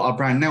all got our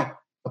brand. Now,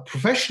 a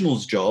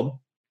professional's job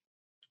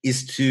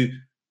is to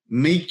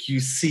make you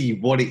see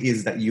what it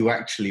is that you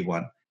actually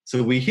want.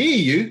 So we hear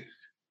you,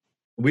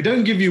 we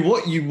don't give you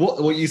what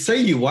you say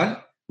you want,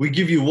 we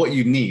give you what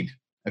you need.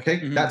 Okay?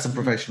 Mm-hmm. That's a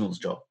professional's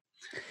job.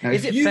 Now,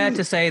 is it fair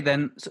to say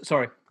then,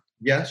 sorry.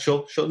 Yeah,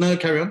 sure. No,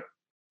 carry on.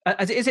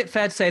 Is it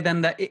fair to say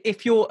then that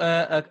if you're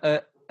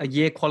a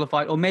year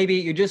qualified, or maybe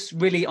you're just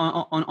really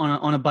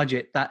on a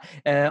budget, that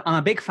I'm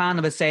a big fan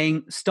of a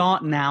saying,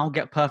 start now,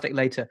 get perfect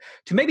later,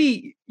 to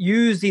maybe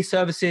use these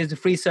services, the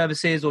free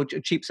services or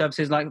cheap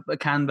services like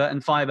Canva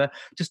and Fiverr,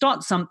 to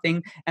start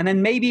something. And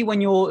then maybe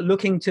when you're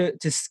looking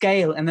to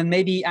scale, and then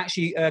maybe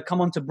actually come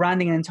on to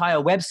branding an entire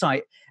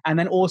website, and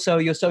then also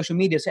your social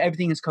media, so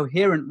everything is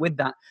coherent with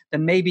that,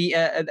 then maybe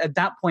at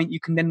that point you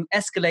can then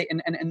escalate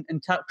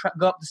and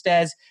go up the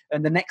stairs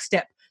and the next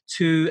step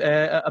to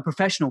a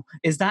professional.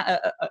 Is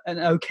that an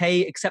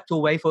okay,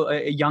 acceptable way for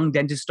a young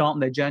dentist to start on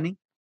their journey?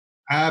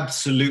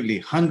 Absolutely,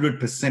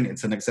 100%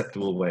 it's an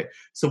acceptable way.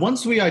 So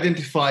once we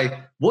identify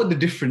what the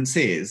difference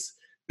is,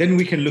 then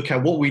we can look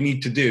at what we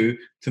need to do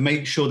to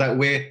make sure that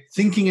we're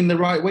thinking in the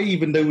right way,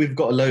 even though we've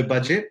got a low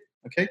budget,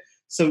 okay?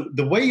 So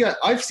the way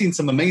I've seen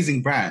some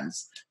amazing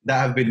brands that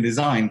have been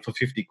designed for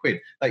 50 quid.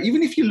 Like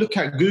even if you look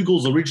at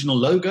Google's original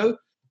logo,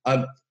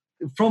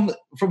 from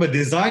a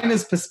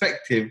designer's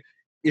perspective,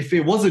 if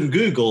it wasn't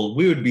Google,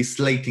 we would be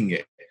slating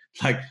it.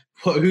 Like,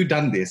 who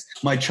done this?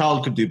 My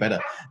child could do better.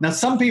 Now,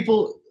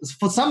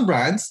 for some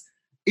brands,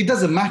 it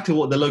doesn't matter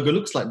what the logo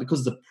looks like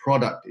because the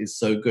product is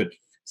so good.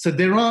 So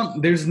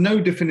there's no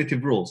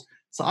definitive rules.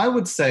 So I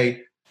would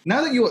say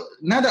now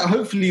that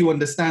hopefully you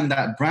understand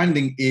that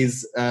branding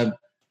is a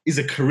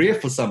career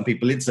for some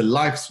people, it's a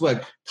life's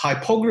work.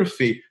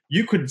 Typography,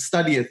 you could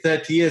study it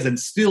 30 years and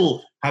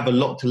still have a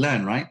lot to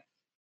learn, right?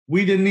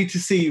 We then need to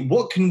see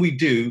what can we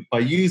do by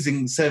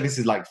using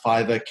services like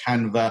Fiverr,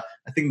 Canva,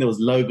 I think there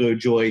was Logo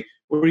Joy,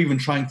 or even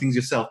trying things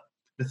yourself.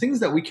 The things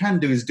that we can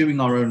do is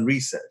doing our own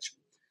research.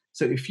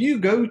 So if you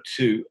go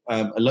to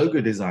a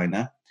logo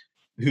designer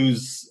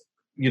who's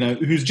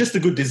just a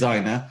good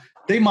designer,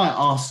 they might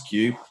ask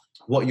you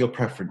what your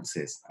preference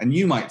is. And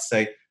you might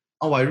say,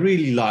 oh, I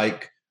really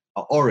like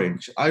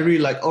orange. I really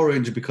like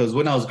orange because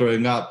when I was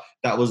growing up,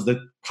 that was the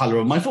color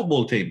of my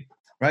football team,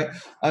 right?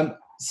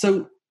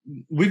 So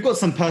we've got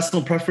some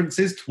personal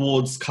preferences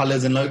towards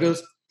colors and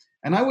logos.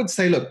 And I would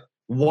say, look,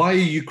 why are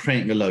you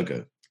creating a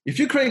logo? If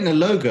you're creating a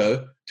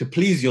logo to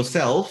please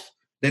yourself,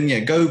 then yeah,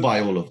 go buy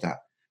all of that.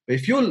 But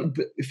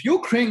if you're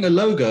creating a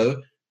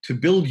logo to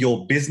build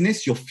your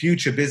business, your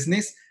future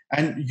business,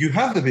 and you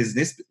have a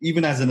business,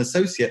 even as an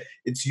associate,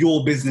 it's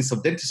your business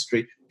of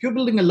dentistry. If you're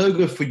building a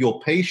logo for your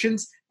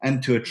patients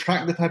and to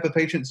attract the type of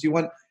patients you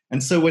want,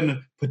 and so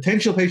when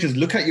potential patients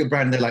look at your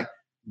brand, they're like,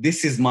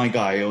 this is my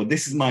guy or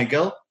this is my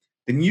girl,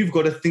 then you've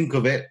got to think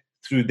of it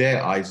through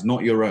their eyes,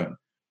 not your own.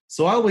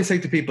 So I always say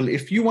to people,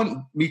 if you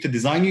want me to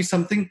design you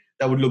something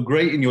that would look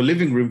great in your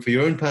living room for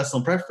your own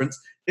personal preference,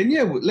 then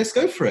yeah, let's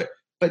go for it.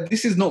 But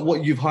this is not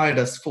what you've hired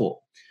us for.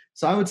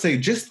 So I would say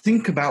just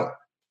think about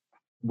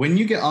when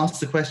you get asked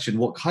the question,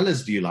 what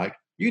colors do you like?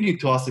 You need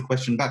to ask the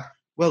question back,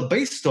 well,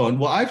 based on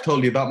what I've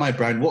told you about my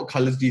brand, what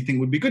colors do you think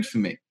would be good for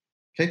me?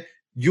 Okay,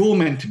 you're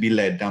meant to be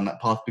led down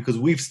that path because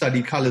we've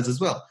studied colors as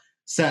well.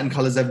 Certain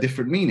colors have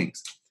different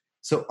meanings.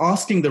 So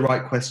asking the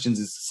right questions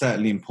is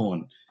certainly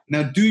important.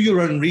 Now, do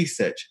your own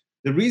research.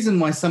 The reason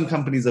why some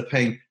companies are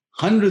paying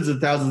hundreds of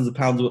thousands of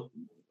pounds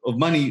of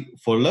money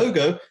for a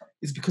logo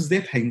is because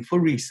they're paying for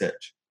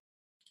research.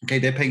 Okay,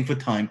 they're paying for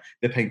time,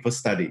 they're paying for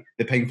study,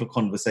 they're paying for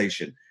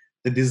conversation.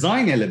 The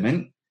design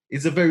element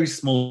is a very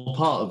small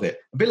part of it.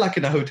 A bit like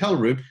in a hotel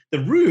room,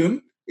 the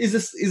room is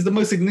the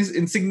most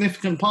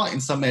insignificant part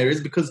in some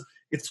areas because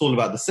it's all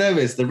about the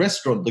service, the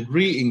restaurant, the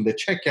greeting, the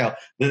checkout,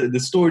 the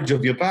storage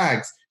of your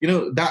bags,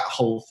 that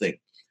whole thing.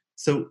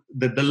 So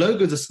the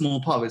logo is a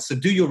small part of it. So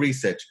do your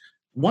research.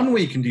 One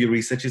way you can do your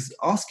research is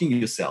asking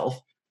yourself,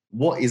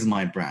 what is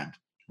my brand,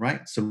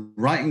 right? So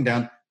writing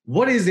down,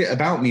 what is it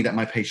about me that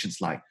my patients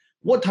like?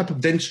 What type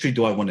of dentistry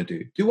do I want to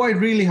do? Do I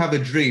really have a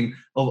dream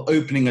of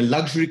opening a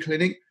luxury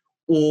clinic,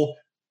 or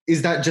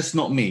is that just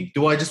not me?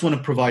 Do I just want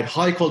to provide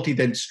high quality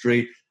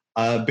dentistry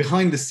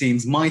behind the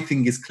scenes? My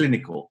thing is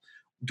clinical.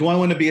 Do I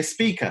want to be a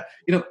speaker?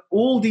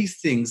 All these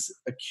things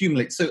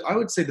accumulate. So I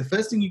would say the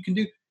first thing you can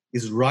do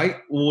is write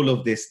all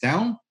of this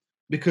down,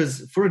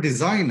 because for a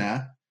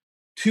designer,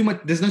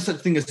 there's no such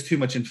thing as too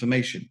much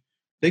information.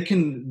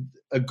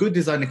 A good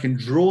designer can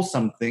draw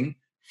something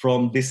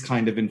from this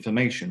kind of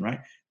information, right?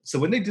 So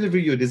when they deliver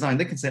you a design,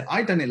 they can say,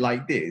 I done it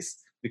like this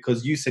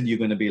because you said you're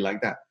going to be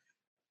like that.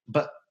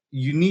 But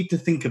you need to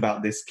think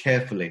about this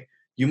carefully.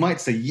 You might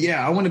say,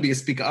 yeah, I want to be a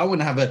speaker. I want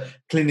to have a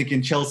clinic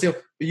in Chelsea.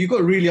 But you've got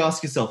to really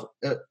ask yourself,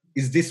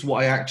 is this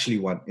what I actually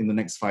want in the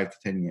next 5 to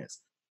 10 years?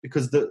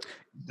 Because the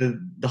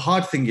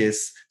hard thing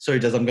is, sorry,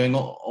 Jazz, I'm going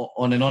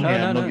on and on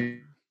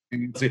here.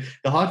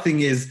 The hard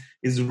thing is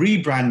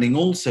rebranding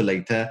also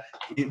later.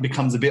 It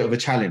becomes a bit of a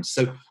challenge.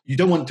 So you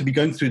don't want to be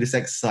going through this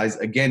exercise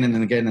again and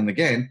again and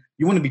again.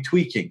 You want to be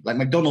tweaking. Like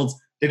McDonald's,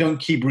 they don't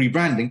keep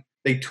rebranding,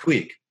 they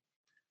tweak.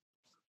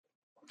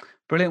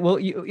 Brilliant. Well,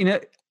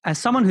 as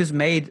someone who's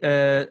made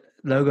several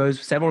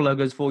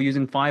logos for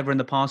using Fiverr in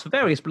the past for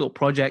various little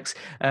projects,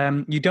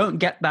 you don't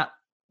get that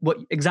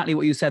exactly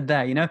what you said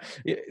there.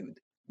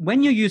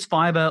 When you use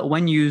Fiverr or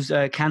when you use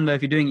Canva,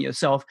 if you're doing it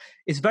yourself,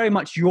 it's very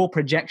much your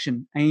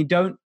projection, and you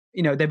don't.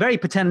 They're very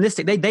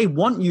paternalistic. They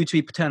want you to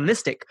be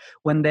paternalistic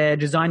when they're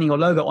designing your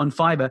logo on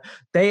Fiverr.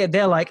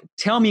 They're like,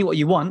 tell me what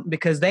you want,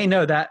 because they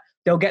know that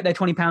they'll get their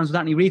 £20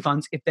 without any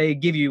refunds if they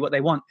give you what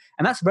they want,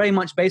 and that's very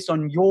much based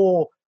on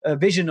your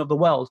vision of the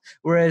world.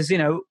 Whereas,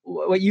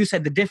 what you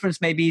said, the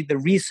difference may be the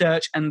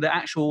research and the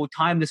actual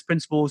timeless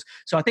principles.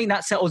 So I think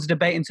that settles the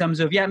debate in terms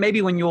of,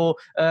 maybe when you're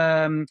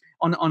on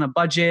a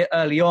budget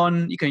early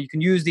on, you can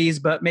use these,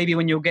 but maybe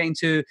when you're getting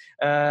to,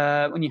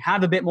 when you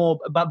have a bit more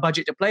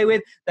budget to play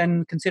with,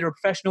 then consider a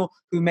professional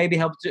who may be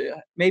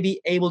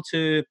able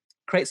to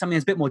create something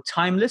that's a bit more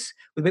timeless,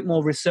 with a bit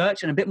more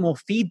research and a bit more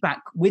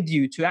feedback with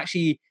you to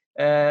actually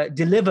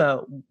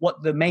deliver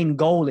what the main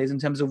goal is in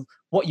terms of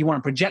what you want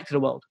to project to the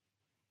world.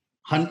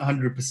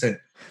 100%.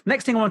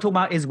 Next thing I want to talk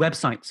about is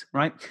websites,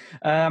 right?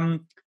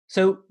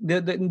 So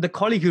the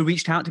colleague who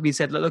reached out to me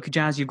said, look,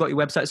 Jazz, you've got your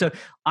website. So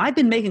I've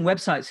been making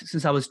websites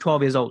since I was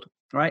 12 years old,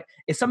 right?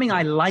 It's something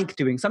I like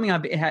doing, something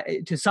I've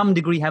to some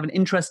degree have an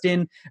interest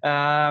in.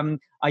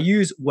 I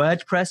use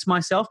WordPress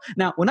myself.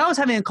 Now, when I was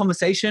having a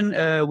conversation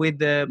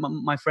with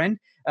my friend,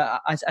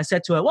 I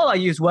said to her, well, I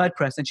use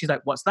WordPress. And she's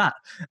like, what's that?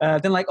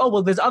 Then like, oh,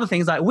 well, there's other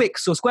things like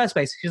Wix or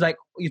Squarespace. She's like,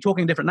 you're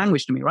talking a different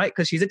language to me, right?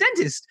 Because she's a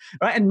dentist,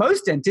 right? And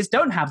most dentists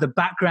don't have the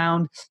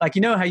background. Like,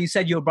 how you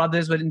said your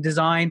brothers were in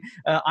design.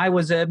 I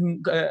was, I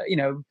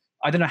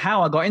don't know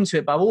how I got into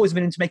it, but I've always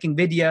been into making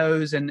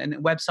videos and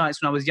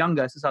websites when I was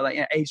younger, since I was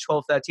like age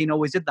 12, 13,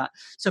 always did that.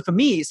 So for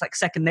me, it's like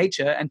second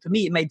nature. And for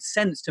me, it made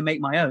sense to make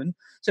my own.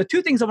 So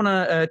two things I want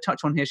to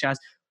touch on here, Shaz.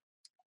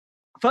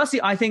 Firstly,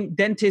 I think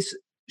dentists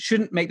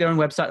shouldn't make their own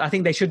website. I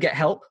think they should get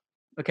help.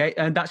 Okay.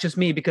 And that's just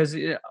me, because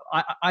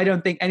I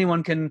don't think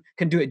anyone can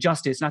do it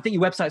justice. And I think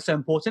your website is so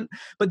important.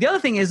 But the other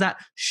thing is that,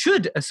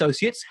 should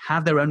associates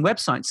have their own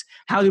websites?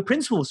 How do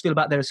principals feel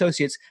about their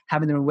associates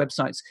having their own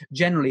websites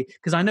generally?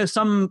 Because I know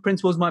some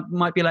principals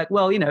might be like,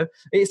 well,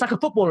 it's like a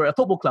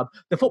football club.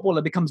 The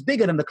footballer becomes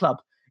bigger than the club.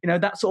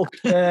 That sort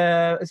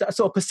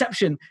of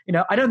perception.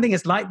 I don't think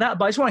it's like that,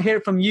 but I just want to hear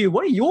it from you.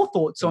 What are your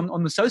thoughts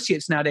on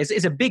associates nowadays?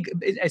 It's a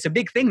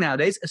big thing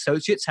nowadays,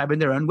 associates having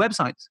their own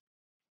websites.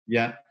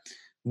 Yeah.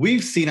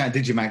 We've seen at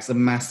Digimax a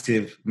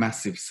massive,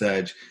 massive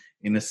surge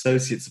in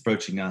associates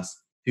approaching us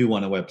who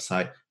want a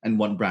website and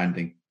want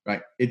branding,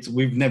 right?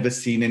 We've never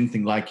seen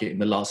anything like it in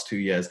the last 2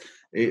 years.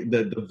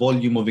 The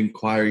volume of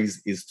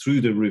inquiries is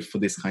through the roof for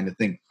this kind of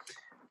thing.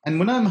 And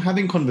when I'm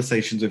having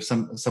conversations with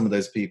some of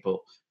those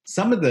people,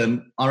 some of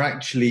them are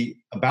actually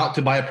about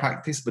to buy a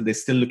practice, but they're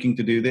still looking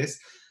to do this.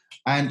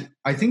 And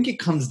I think it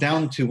comes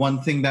down to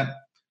one thing, that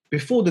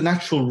before, the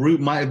natural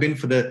route might have been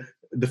for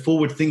the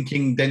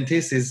forward-thinking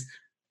dentist is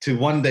to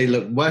one day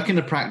work in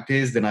a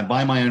practice, then I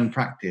buy my own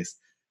practice.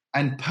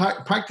 And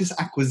practice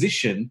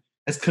acquisition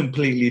has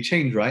completely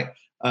changed, right?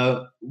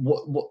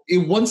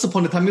 Once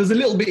upon a time, it was a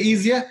little bit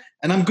easier.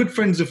 And I'm good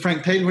friends with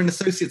Frank Taylor and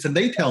Associates, and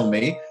they tell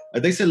me,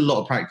 they said a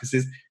lot of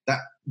practices, that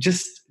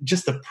just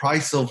the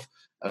price of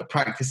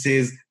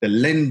practices, the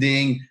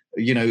lending,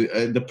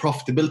 the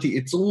profitability,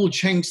 it's all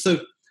changed.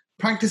 So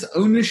practice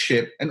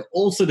ownership, and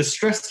also the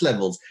stress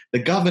levels, the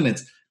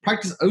governance,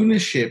 practice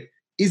ownership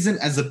isn't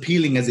as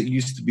appealing as it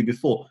used to be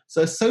before.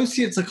 So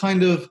associates are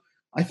kind of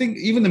I think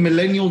even the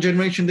millennial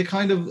generation, they're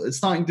kind of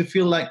starting to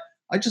feel like,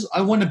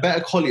 I want a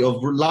better quality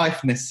of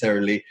life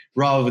necessarily,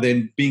 rather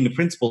than being a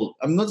principal.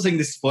 I'm not saying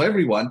this is for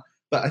everyone,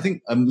 but I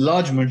think a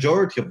large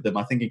majority of them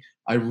are thinking,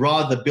 I'd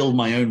rather build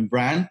my own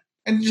brand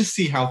and just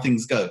see how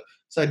things go.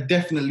 So I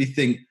definitely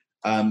think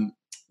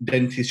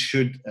dentists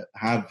should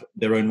have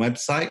their own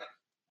website.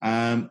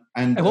 And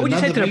what would you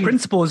say to the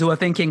principals who are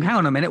thinking, hang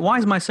on a minute, why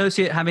is my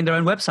associate having their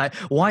own website?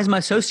 Why is my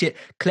associate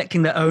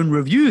collecting their own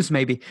reviews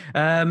maybe?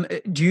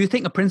 Do you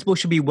think a principal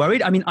should be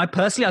worried? I mean, I'll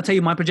tell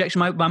you my projection,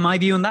 my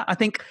view on that. I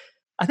think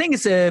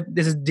there's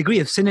a degree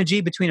of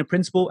synergy between a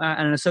principal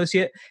and an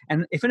associate.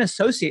 And if an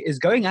associate is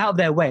going out of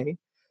their way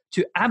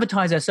to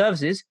advertise their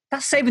services,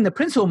 that's saving the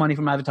principal money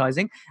from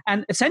advertising.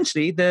 And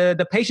essentially,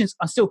 the patients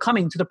are still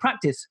coming to the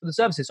practice for the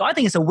services. So I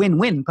think it's a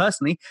win-win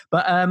personally,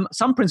 but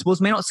some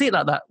principals may not see it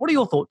like that. What are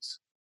your thoughts?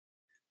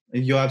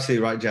 You're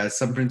absolutely right, Jazz.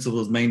 Some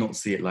principals may not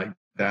see it like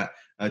that.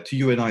 To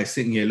you and I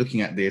sitting here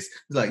looking at this,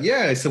 it's like,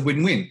 yeah, it's a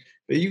win-win.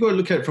 But you've got to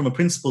look at it from a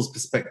principal's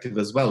perspective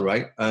as well,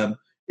 right?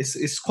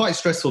 It's quite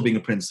stressful being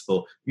a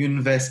principal. You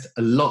invest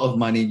a lot of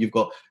money. You've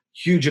got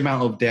huge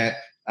amount of debt.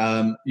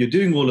 You're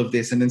doing all of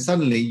this, and then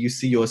suddenly you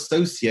see your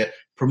associate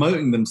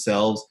promoting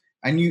themselves,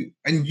 and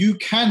you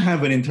can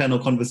have an internal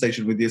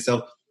conversation with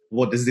yourself.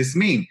 What does this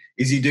mean?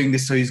 Is he doing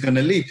this so he's going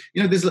to leave?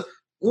 There's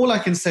all I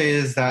can say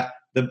is that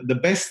the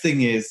best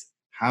thing is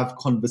have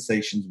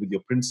conversations with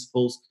your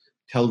principals,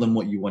 tell them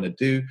what you want to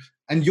do,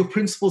 and your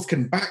principals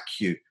can back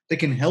you. They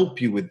can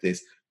help you with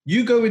this.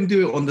 You go and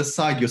do it on the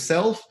side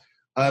yourself,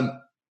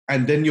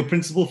 and then your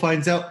principal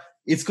finds out,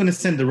 it's going to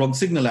send the wrong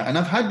signal out. And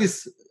I've had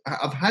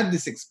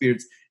this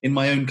experience in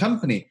my own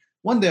company.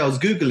 One day I was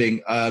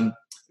Googling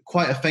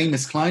quite a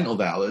famous client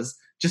of ours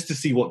just to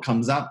see what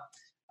comes up.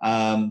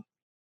 And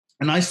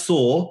I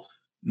saw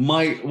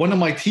one of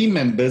my team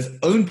members'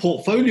 own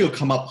portfolio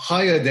come up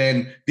higher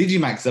than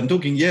Digimax. I'm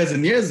talking years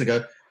and years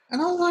ago.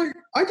 And I was like,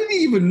 I didn't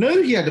even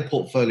know he had a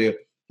portfolio.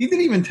 He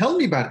didn't even tell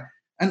me about it.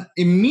 And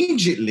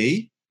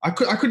immediately, I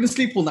couldn't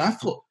sleep all night. I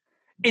thought,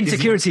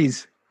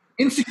 Insecurities.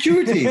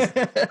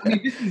 I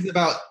mean, this is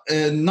about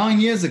 9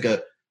 years ago.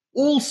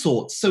 All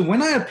sorts. So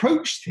when I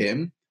approached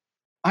him,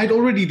 I'd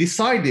already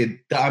decided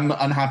that I'm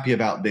unhappy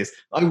about this.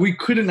 We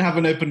couldn't have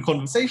an open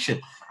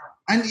conversation.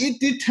 And it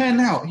did turn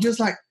out. He was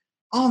like,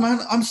 oh man,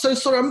 I'm so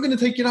sorry. I'm going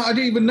to take it out. I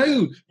didn't even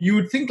know you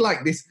would think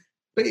like this.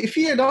 But if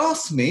he had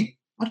asked me,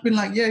 I'd have been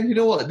like, yeah, you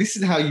know what? This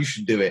is how you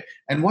should do it.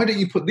 And why don't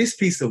you put this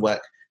piece of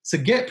work? So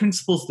get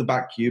principals to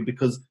back you,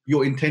 because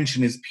your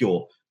intention is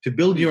pure, to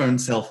build your own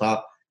self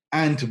up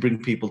and to bring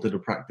people to the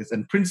practice.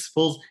 And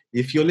principals,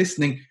 if you're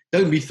listening,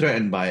 don't be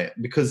threatened by it,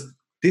 because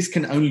this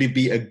can only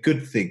be a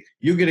good thing.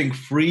 You're getting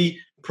free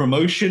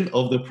promotion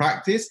of the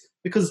practice,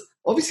 because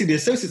obviously the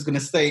associate's going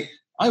to say,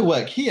 I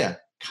work here,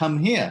 come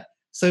here.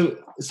 So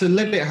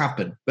let it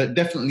happen, but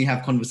definitely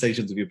have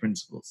conversations with your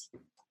principals.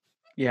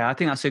 Yeah, I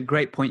think that's a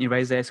great point you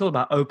raised there. It's all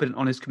about open and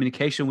honest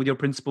communication with your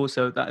principal.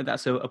 So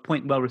that's a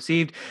point well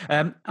received.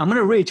 I'm going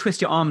to really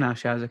twist your arm now,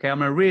 Shaz, okay? I'm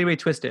going to really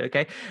twist it,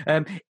 okay?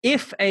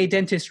 If a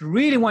dentist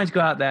really wanted to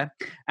go out there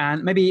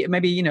and maybe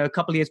a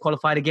couple of years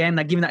qualified again,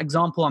 like giving that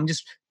example, I'm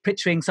just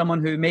picturing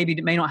someone who may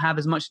not have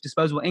as much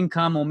disposable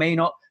income, or may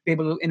not be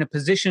able to, in a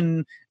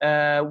position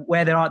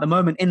where they are at the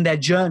moment in their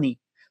journey,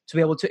 to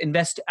be able to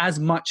invest as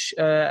much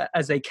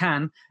as they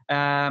can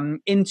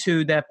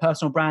into their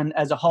personal brand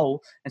as a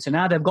whole. And so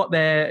now they've got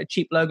their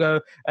cheap logo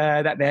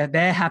that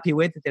they're happy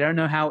with. They don't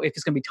know if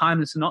it's going to be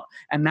timeless or not.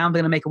 And now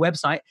they're going to make a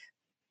website.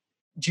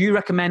 Do you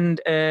recommend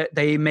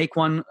they make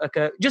one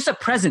like just a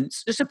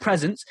presence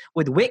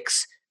with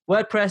Wix,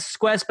 WordPress,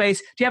 Squarespace?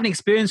 Do you have any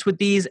experience with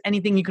these?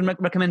 Anything you can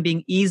recommend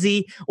being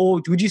easy?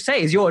 Or would you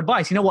say, is your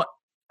advice, you know what?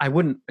 I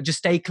wouldn't. Just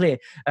stay clear.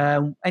 I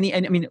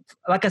mean,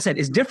 like I said,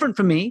 it's different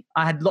for me.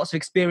 I had lots of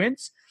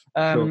experience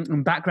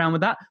and background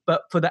with that.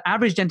 But for the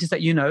average dentist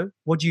that you know,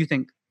 what do you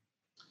think?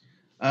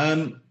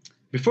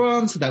 Before I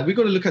answer that, we've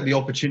got to look at the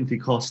opportunity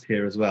cost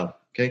here as well.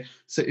 Okay,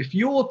 so if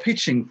you're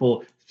pitching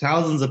for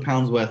thousands of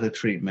pounds worth of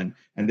treatment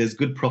and there's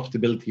good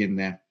profitability in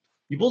there,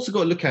 you've also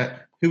got to look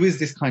at who is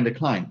this kind of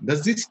client.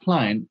 Does this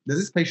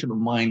patient of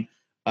mine,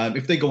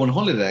 if they go on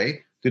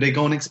holiday, do they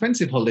go on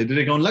expensive holiday? Do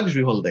they go on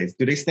luxury holidays?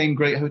 Do they stay in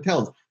great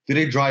hotels? Do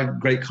they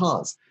drive great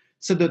cars?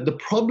 So the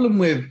problem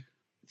with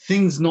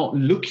things not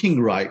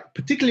looking right,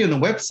 particularly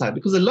on a website,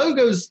 because a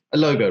logo's a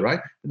logo, right?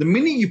 The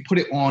minute you put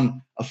it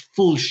on a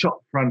full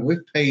shop front with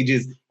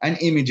pages and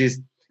images,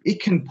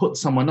 it can put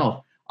someone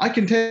off. I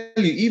can tell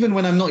you, even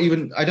when I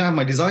don't have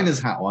my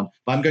designer's hat on,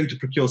 but I'm going to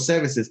procure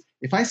services,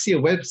 if I see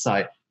a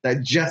website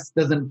that just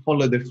doesn't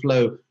follow the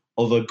flow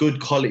of a good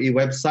quality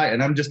website,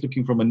 and I'm just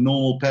looking from a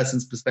normal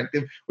person's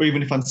perspective, or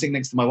even if I'm sitting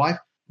next to my wife,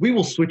 we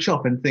will switch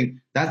off and think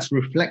that's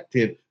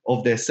reflective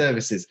of their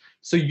services.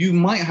 So you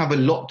might have a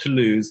lot to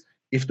lose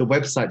if the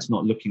website's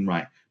not looking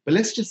right. But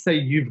let's just say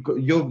you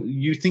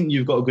think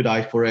you've got a good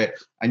eye for it,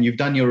 and you've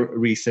done your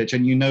research,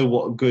 and you know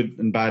what good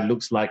and bad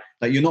looks like.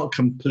 Like, you're not a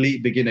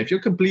complete beginner. If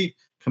you're a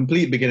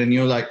complete beginner and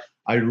you're like,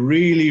 I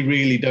really,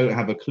 really don't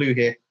have a clue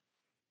here,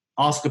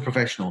 ask a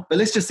professional. But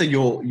let's just say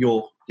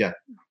you're Yeah.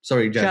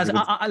 Sorry, Jazz.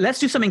 Chaz, let's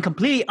do something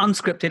completely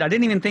unscripted. I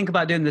didn't even think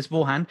about doing this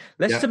beforehand.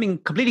 Let's do something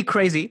completely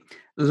crazy,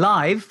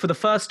 live for the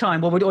first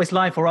time. Well, we're always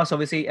live for us,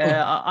 obviously,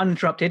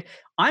 uninterrupted.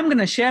 I'm going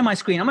to share my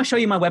screen. I'm going to show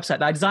you my website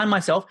that I designed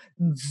myself.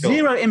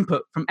 Zero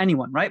input from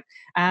anyone, right?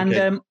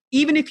 And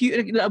even if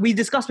we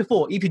discussed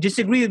before, if you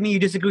disagree with me, you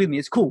disagree with me.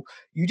 It's cool.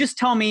 You just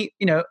tell me,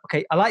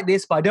 okay, I like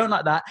this, but I don't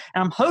like that.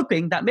 And I'm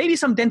hoping that maybe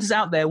some dentists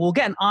out there will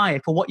get an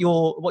eye for what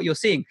you're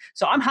seeing.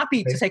 So I'm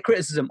happy to take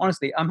criticism.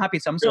 Honestly, I'm happy.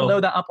 So I'm just going to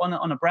load that up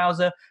on a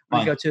browser.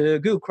 I'm going to go to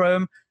Google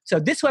Chrome. So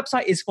this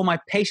website is for my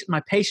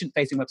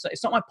patient-facing website.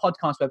 It's not my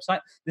podcast website.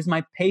 This is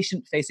my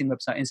patient-facing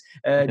website.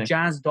 It's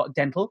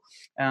jazz.dental.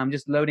 I'm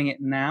just loading it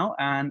now.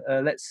 And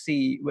let's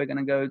see. We're going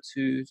to go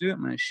to Zoom.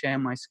 I'm going to share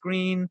my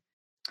screen.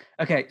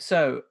 Okay,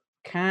 so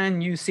can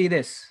you see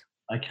this?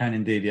 I can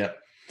indeed, yeah.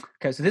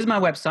 Okay, so this is my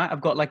website.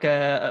 I've got like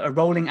a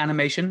rolling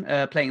animation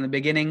playing in the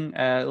beginning,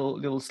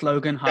 little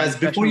slogan. Guys,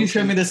 before you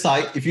show me the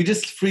site, if you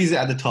just freeze it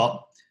at the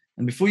top,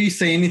 and before you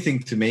say anything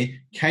to me,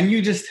 can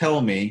you just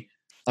tell me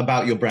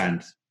about your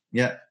brand?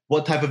 Yeah.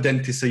 What type of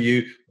dentist are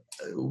you?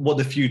 What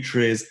the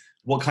future is?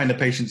 What kind of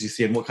patients you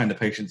see and what kind of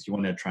patients you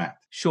want to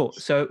attract? Sure.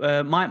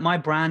 So my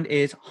brand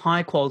is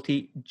high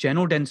quality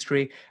general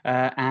dentistry.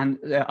 And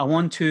I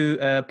want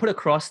to put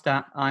across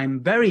that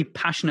I'm very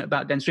passionate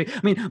about dentistry.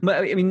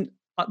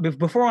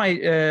 Before I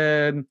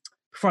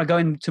go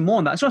into more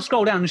on that, I just want to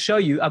scroll down and show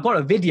you. I've got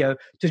a video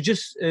to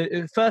just,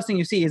 first thing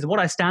you see is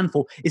what I stand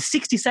for. Is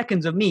 60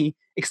 seconds of me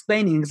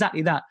explaining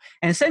exactly that.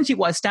 And essentially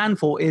what I stand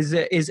for is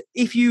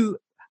if you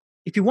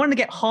want to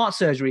get heart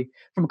surgery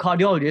from a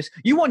cardiologist,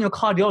 you want your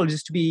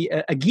cardiologist to be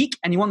a geek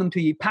and you want them to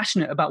be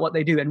passionate about what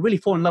they do and really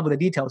fall in love with the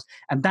details.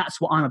 And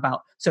that's what I'm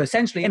about. So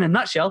essentially, in a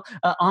nutshell,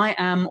 I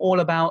am all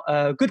about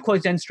good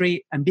quality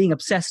dentistry and being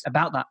obsessed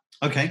about that.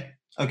 Okay,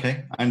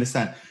 I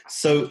understand.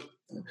 So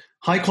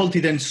high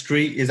quality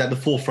dentistry is at the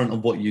forefront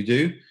of what you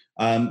do.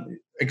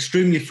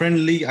 Extremely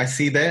friendly, I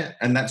see there,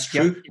 and that's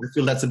true. Yep. I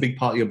feel that's a big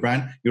part of your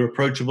brand. You're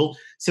approachable.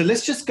 So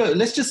let's just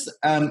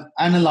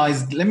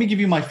analyze. Let me give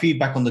you my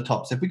feedback on the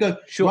top. So if we go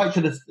right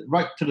to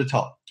the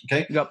top,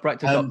 okay? Yep, right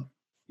to the top.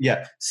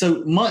 Yeah.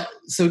 So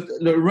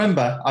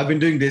remember, I've been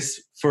doing this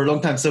for a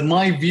long time. So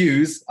my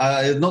views,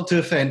 not to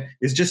offend,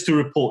 is just to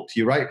report to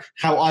you, right?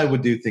 How I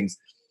would do things.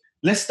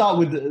 Let's start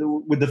with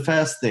the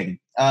first thing.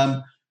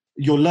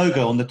 Your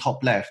logo on the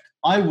top left.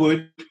 I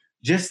would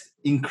just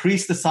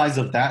increase the size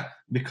of that,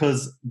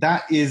 because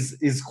that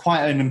is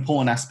quite an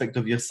important aspect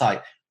of your site.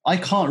 I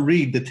can't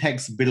read the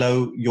text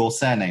below your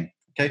surname,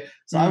 okay?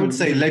 So I would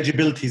say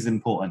legibility is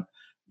important.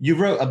 You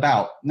wrote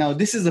about. Now,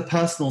 this is a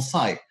personal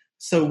site,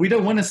 so we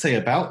don't want to say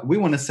about. We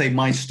want to say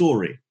my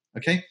story,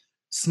 okay?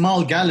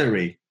 Smile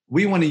Gallery.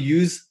 We want to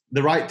use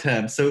the right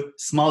term, so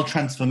smile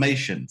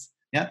transformations,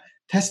 yeah?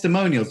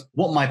 Testimonials,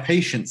 what my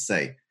patients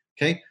say,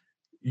 okay?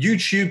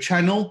 YouTube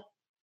channel,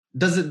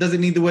 does it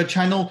need the word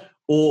channel?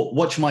 Or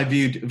watch my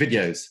viewed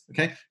videos,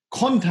 okay?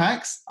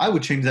 Contacts, I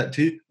would change that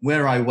to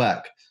where I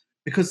work,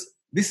 because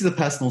this is a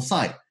personal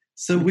site.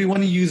 So we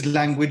want to use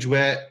language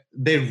where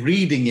they're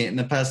reading it in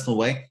a personal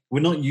way.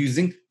 We're not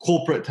using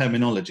corporate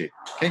terminology,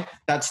 okay?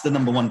 That's the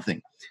number one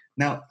thing.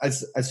 Now,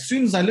 as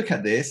soon as I look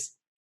at this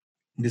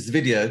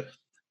video,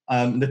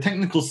 the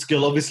technical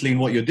skill, obviously, in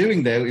what you're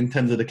doing there in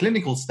terms of the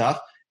clinical stuff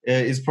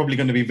is probably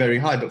going to be very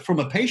high. But from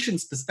a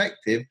patient's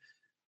perspective,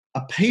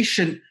 a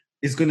patient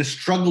is going to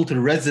struggle to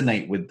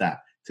resonate with that.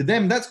 To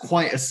them, that's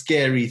quite a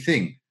scary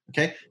thing,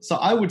 okay? So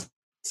I would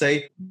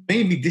say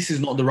maybe this is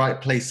not the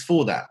right place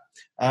for that.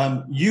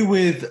 You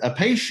with a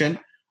patient,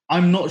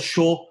 I'm not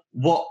sure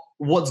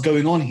what's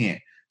going on here.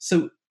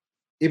 So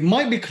it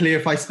might be clear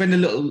if I spend a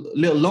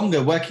little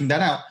longer working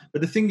that out,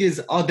 but the thing is,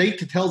 our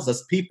data tells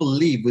us people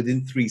leave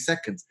within 3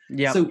 seconds.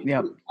 So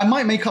I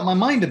might make up my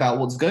mind about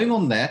what's going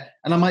on there,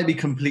 and I might be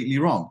completely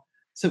wrong.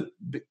 So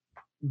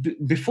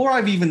before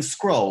I've even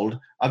scrolled,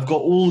 I've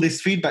got all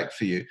this feedback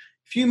for you.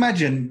 If you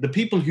imagine the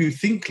people who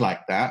think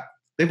like that,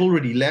 they've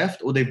already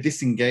left, or they've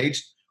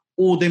disengaged,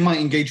 or they might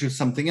engage with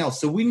something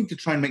else. So we need to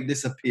try and make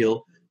this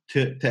appeal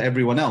to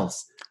everyone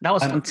else. That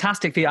was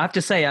fantastic for you. I have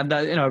to say,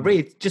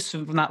 really, just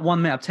from that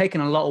 1 minute, I've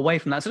taken a lot away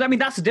from that. So, I mean,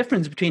 that's the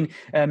difference between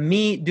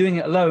me doing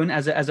it alone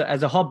as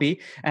a hobby.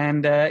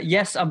 And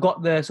yes, I've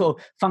got the sort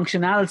of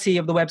functionality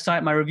of the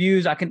website, my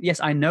reviews.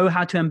 I know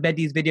how to embed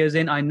these videos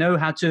in. I know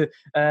how to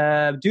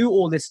do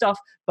all this stuff.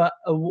 But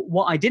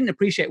what I didn't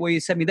appreciate, what you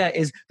sent me there,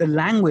 is the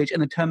language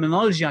and the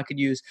terminology I could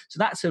use. So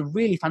that's a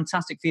really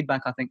fantastic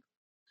feedback, I think.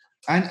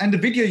 And the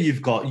video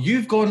you've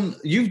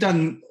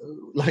done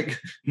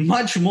like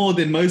much more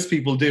than most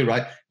people do,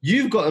 right?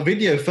 You've got a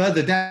video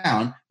further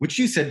down, which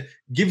you said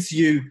gives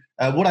you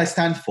what I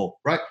stand for,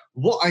 right?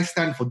 What I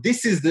stand for.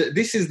 This is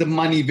the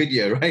money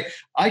video, right?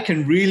 I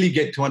can really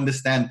get to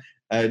understand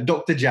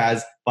Dr.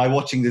 Jazz by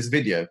watching this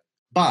video.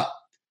 But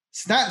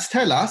stats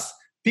tell us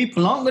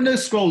people aren't going to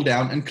scroll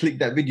down and click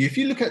that video. If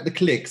you look at the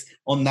clicks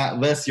on that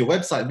versus your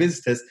website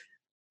visitors,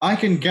 I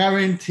can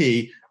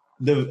guarantee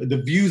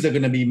the views are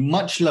going to be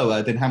much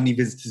lower than how many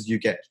visitors you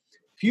get.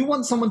 If you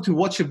want someone to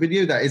watch a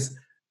video that is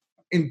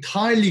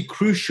entirely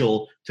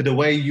crucial to the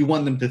way you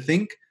want them to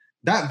think,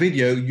 that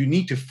video, you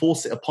need to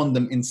force it upon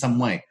them in some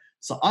way.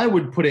 So I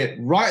would put it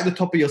right at the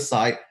top of your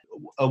site,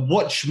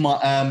 watch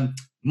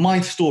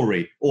my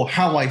story or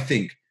how I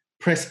think,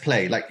 press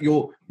play. Like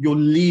you're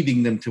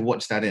leading them to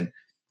watch that in.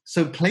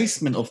 So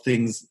placement of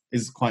things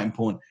is quite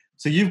important.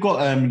 So you've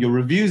got your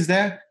reviews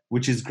there,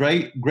 which is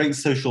great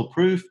social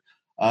proof.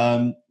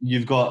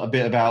 You've got a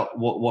bit about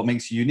what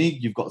makes you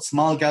unique. You've got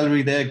Smile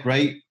Gallery there,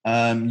 great.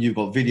 You've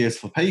got videos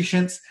for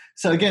patients.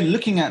 So again,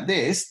 looking at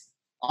this,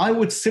 I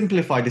would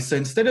simplify this. So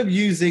instead of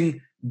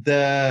using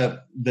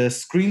the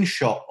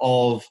screenshot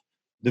of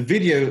the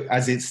video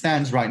as it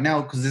stands right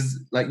now, because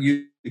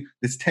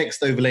there's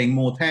text overlaying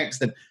more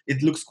text and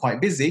it looks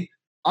quite busy,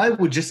 I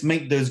would just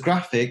make those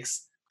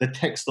graphics the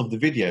text of the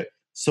video.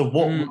 So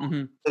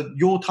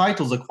your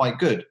titles are quite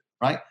good,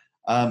 right?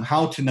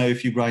 How to know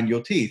if you grind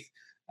your teeth.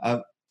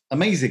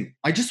 Amazing.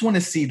 I just want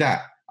to see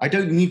that. I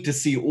don't need to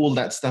see all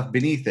that stuff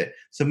beneath it.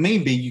 So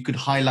maybe you could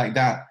highlight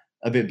that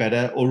a bit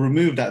better or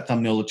remove that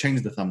thumbnail or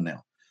change the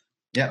thumbnail.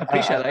 Yeah, I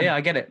appreciate that. Yeah,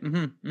 I get it.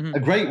 A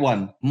great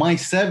one, my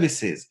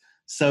services.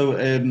 So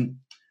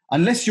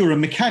unless you're a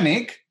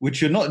mechanic,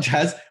 which you're not,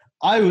 Jazz,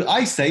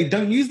 I say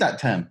don't use that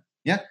term.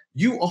 Yeah,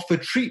 you offer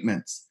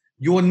treatments.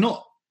 You're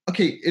not,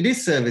 okay, it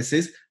is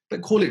services,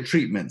 but call it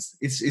treatments.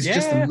 It's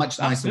just a much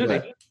nicer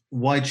word.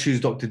 Why choose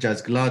Dr.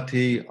 Jazz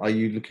Gulati? Are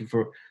you looking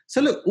for...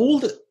 So look, all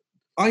the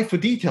eye for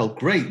detail,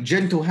 great.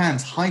 Gentle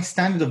hands, high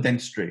standard of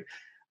dentistry.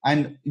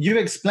 And you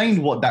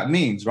explained what that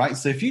means, right?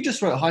 So if you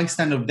just wrote high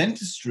standard of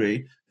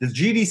dentistry, the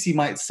GDC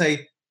might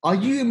say, are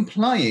you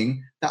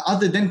implying that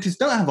other dentists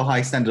don't have a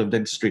high standard of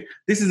dentistry?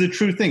 This is a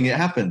true thing. It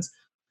happens.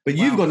 But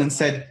you've gone and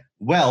said,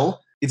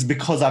 well, it's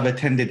because I've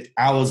attended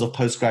hours of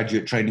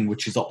postgraduate training,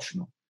 which is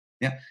optional.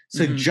 Yeah.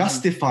 So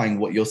justifying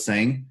what you're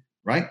saying,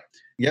 right?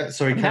 Yeah,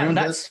 sorry, carry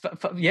on.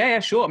 Yeah,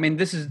 sure. I mean,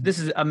 this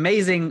is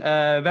amazing.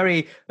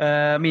 Very.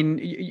 I mean,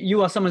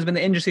 you are someone who's been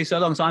in the industry so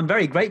long, so I'm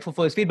very grateful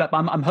for this feedback.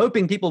 But I'm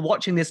hoping people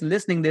watching this and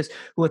listening to this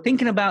who are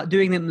thinking about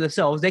doing it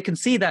themselves, they can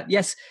see that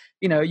yes,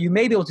 you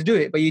may be able to do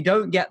it, but you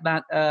don't get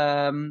that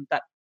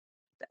that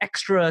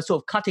extra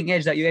sort of cutting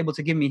edge that you're able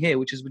to give me here,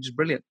 which is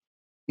brilliant.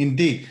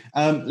 Indeed.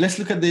 Let's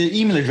look at the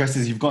email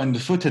addresses you've got in the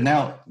footer.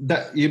 Now,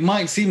 that it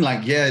might seem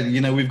like,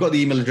 we've got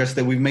the email address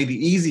there. We've made it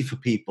easy for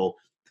people.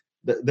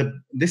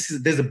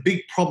 There's a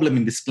big problem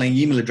in displaying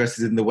email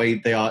addresses in the way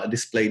they are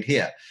displayed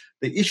here.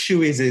 The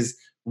issue is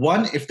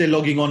one, if they're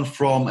logging on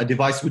from a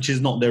device which is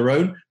not their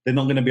own, they're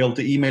not going to be able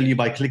to email you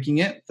by clicking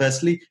it.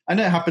 Firstly, I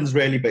know it happens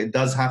rarely, but it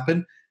does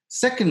happen.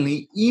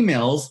 Secondly,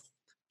 emails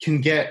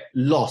can get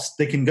lost.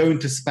 They can go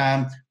into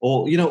spam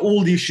or,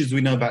 all the issues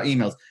we know about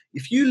emails.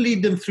 If you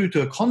lead them through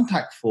to a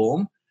contact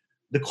form,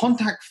 the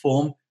contact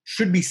form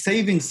should be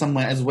saving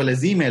somewhere as well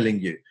as emailing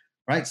you,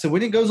 right? So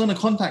when it goes on a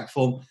contact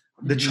form,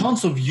 the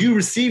chance of you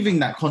receiving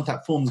that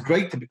contact form is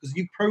greater because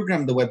you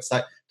programmed the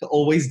website to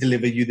always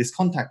deliver you this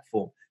contact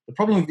form. The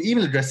problem with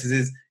email addresses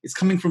is it's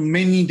coming from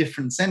many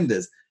different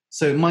senders.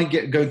 So it might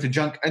go into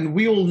junk. And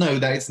we all know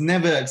that it's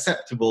never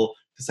acceptable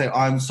to say,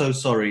 I'm so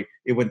sorry,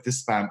 it went to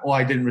spam, or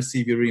I didn't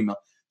receive your email.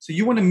 So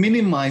you want to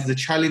minimize the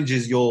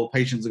challenges your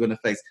patients are going to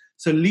face.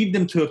 So lead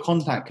them to a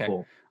contact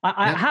form.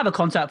 I have a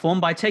contact form,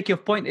 but I take your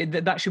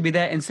point that should be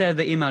there instead of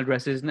the email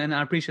addresses, and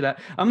I appreciate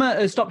that. I'm going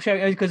to stop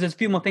sharing because there's a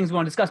few more things we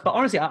want to discuss. But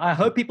honestly, I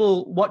hope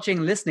people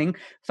watching, listening,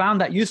 found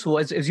that useful,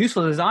 as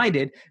useful as I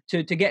did,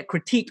 to get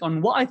critiqued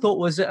on what I thought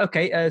was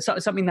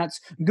something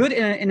that's good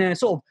in a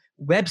sort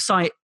of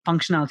website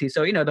functionality.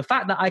 So the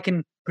fact that I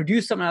can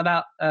produce something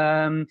about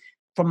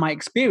from my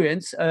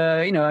experience,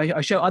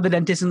 I show other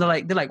dentists and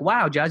they're like,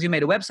 wow, Jazz, you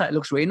made a website. It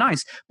looks really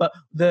nice. But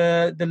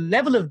the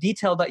level of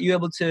detail that you're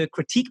able to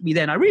critique me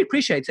then, I really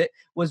appreciate it,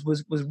 was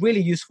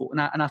really useful.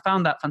 And I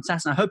found that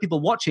fantastic. And I hope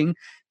people watching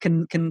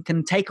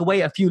can take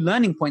away a few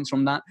learning points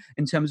from that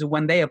in terms of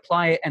when they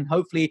apply it. And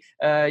hopefully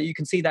you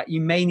can see that you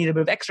may need a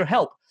bit of extra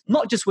help,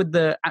 not just with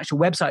the actual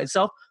website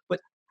itself, but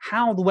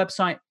how the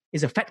website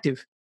is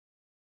effective.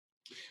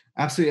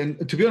 Absolutely.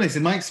 And to be honest,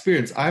 in my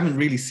experience, I haven't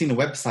really seen a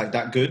website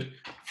that good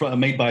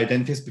made by a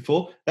dentist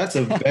before. That's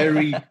a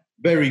very,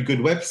 very good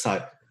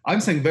website. I'm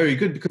saying very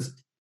good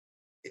because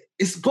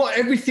it's got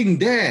everything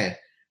there,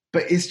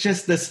 but it's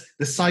just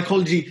the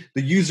psychology,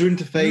 the user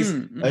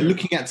interface,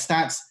 looking at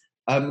stats,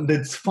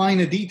 the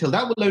finer detail.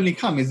 That will only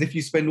come is if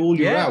you spend all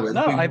your hours.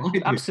 No,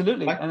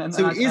 absolutely. Right? And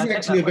so it is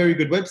actually a very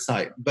good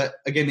website. But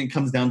again, it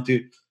comes down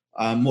to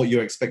what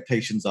your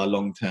expectations are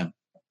long term.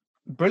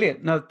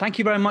 Brilliant. No, thank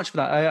you very much for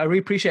that. I really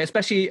appreciate it,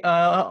 especially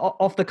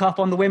off the cuff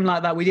on the whim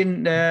like that. We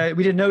didn't know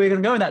we were going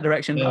to go in that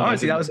direction. No,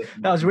 honestly, that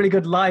was really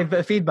good live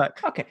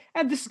feedback. Okay,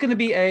 and this is going to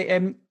be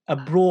a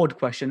broad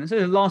question. This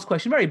is the last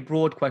question, very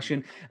broad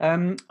question.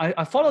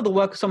 I follow the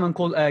work of someone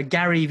called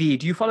Gary Vee.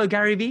 Do you follow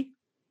Gary Vee?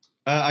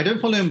 I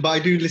don't follow him, but I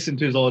do listen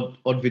to his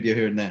odd video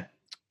here and there.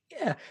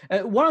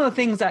 Yeah. One of the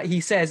things that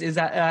he says is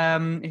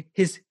that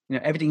his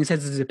everything he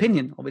says is his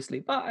opinion, obviously,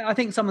 but I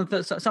think some of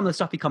the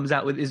stuff he comes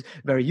out with is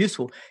very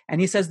useful.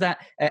 And he says that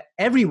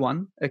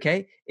everyone,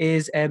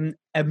 is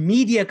a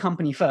media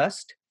company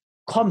first,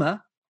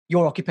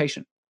 your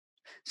occupation.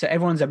 So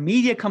everyone's a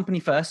media company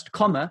first,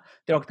 comma,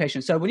 their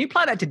occupation. So when you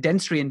apply that to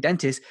dentistry and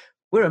dentists,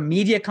 we're a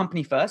media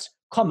company first,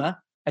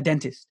 comma, a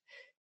dentist.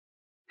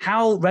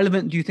 How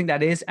relevant do you think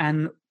that is?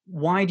 And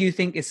why do you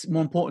think it's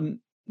more important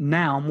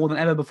now, more than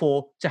ever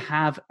before, to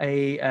have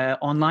a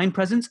online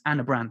presence and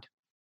a brand?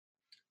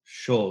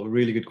 Sure,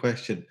 really good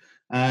question.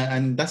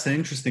 And that's an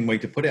interesting way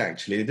to put it,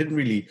 actually. I didn't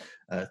really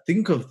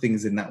think of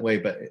things in that way,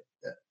 but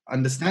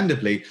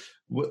understandably,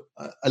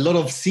 a lot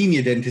of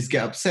senior dentists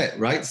get upset,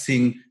 right?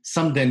 Seeing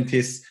some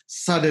dentists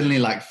suddenly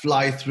like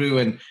fly through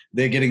and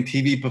they're getting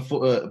TV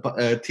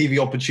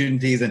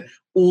opportunities and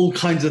all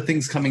kinds of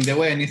things coming their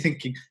way. And you're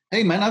thinking,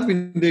 hey man, I've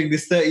been doing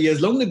this 30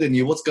 years longer than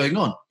you. What's going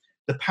on?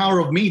 The power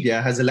of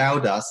media has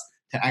allowed us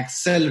to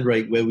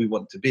accelerate where we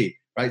want to be,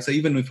 right? So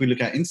even if we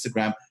look at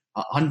Instagram,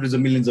 hundreds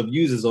of millions of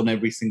users on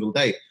every single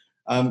day.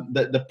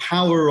 The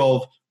power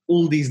of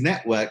all these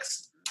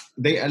networks,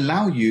 they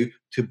allow you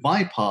to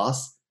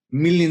bypass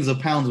millions of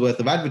pounds worth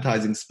of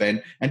advertising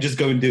spend and just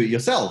go and do it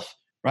yourself,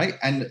 right?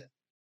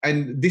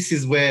 And this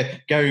is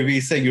where Gary Vee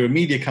is saying you're a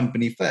media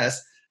company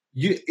first.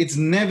 It's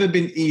never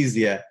been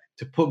easier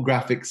to put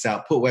graphics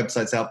out, put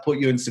websites out, put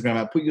your Instagram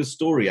out, put your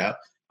story out,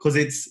 because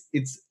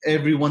it's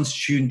everyone's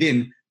tuned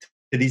in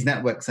to these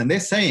networks and they're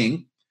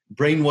saying,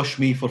 brainwash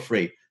me for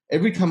free.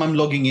 Every time I'm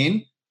logging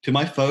in to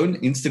my phone,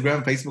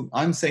 Instagram, Facebook,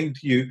 I'm saying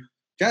to you,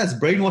 Jazz,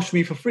 brainwash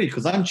me for free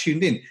because I'm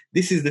tuned in.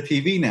 This is the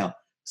TV now.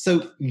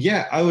 So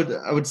yeah, I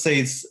would say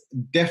it's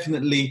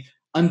definitely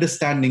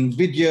understanding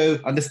video,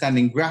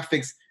 understanding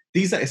graphics.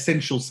 These are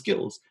essential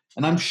skills.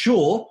 And I'm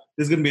sure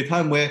there's going to be a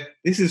time where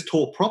this is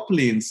taught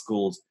properly in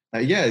schools.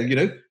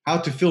 How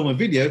to film a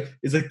video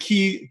is a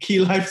key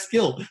life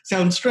skill.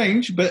 Sounds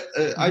strange, but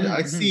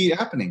I see it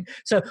happening.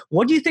 So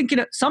what do you think,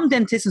 some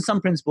dentists and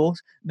some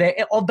principals, they're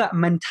of that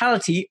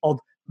mentality of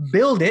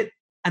build it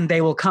and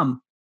they will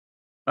come,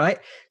 right?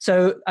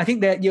 So I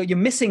think that you're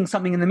missing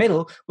something in the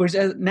middle, whereas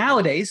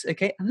nowadays,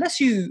 okay, unless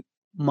you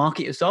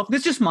market yourself, this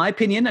is just my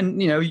opinion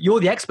and you're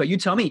the expert, you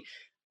tell me,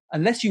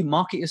 unless you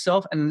market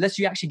yourself and unless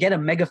you actually get a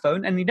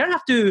megaphone, and you don't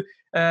have to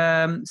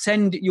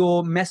send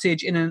your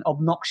message in an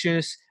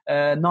obnoxious,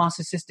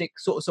 narcissistic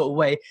sort of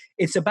way.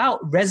 It's about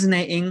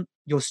resonating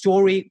your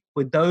story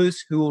with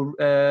those who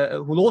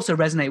will also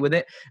resonate with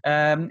it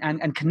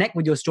and connect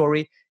with your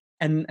story.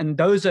 And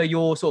those are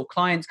your sort of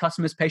clients,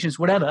 customers, patients,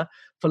 whatever,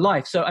 for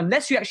life. So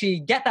unless you actually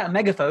get that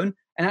megaphone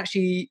and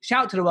actually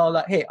shout to the world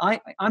like, hey,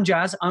 I'm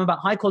Jazz, I'm about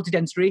high quality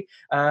dentistry.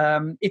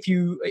 If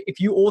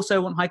you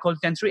also want high quality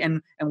dentistry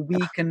and we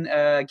can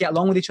get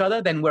along with each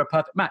other, then we're a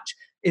perfect match.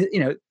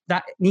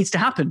 That needs to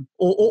happen.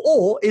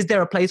 Or is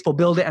there a place for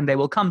build it and they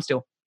will come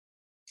still?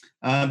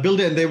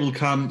 Build it and they will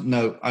come.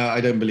 No,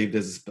 I don't believe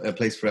there's a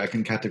place for it. I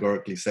can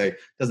categorically say it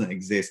doesn't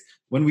exist.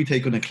 When we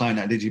take on a client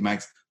at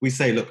Digimax, we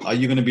say, look, are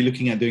you going to be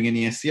looking at doing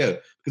any SEO?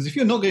 Because if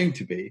you're not going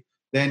to be,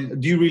 then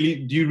do you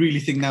really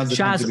think now's the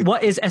time? Shaz,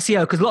 what is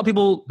SEO? Because a lot of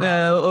people,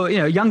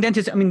 young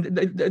dentists. I mean,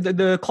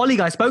 the colleague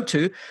I spoke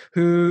to,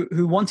 who's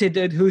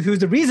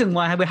the reason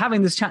why we're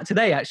having this chat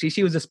today. Actually,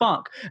 she was a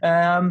spark.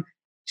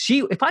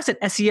 If I said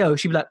SEO,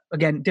 she'd be like,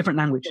 again, different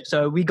language.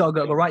 So we go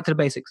right to the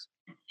basics.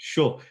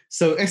 Sure.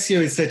 So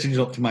SEO is search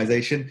engine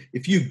optimization.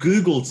 If you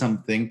Google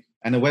something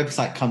and a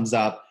website comes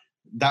up,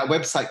 that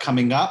website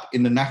coming up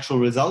in the natural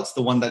results,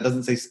 the one that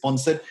doesn't say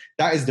sponsored,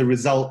 that is the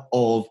result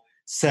of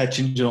search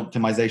engine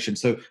optimization.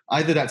 So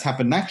either that's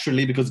happened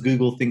naturally because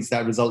Google thinks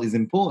that result is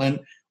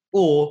important,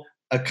 or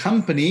a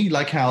company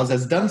like ours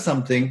has done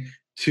something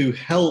to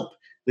help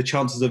the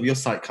chances of your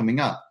site coming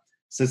up.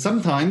 So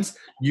sometimes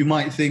you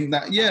might think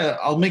that, yeah,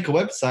 I'll make a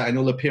website and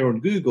it'll appear on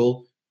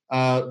Google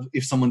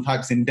if someone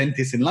types in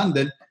dentist in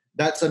London.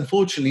 That's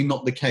unfortunately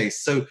not the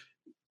case. So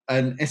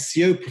an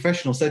SEO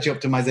professional, search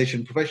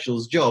optimization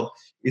professional's job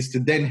is to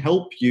then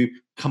help you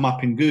come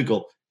up in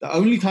Google. The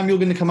only time you're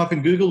going to come up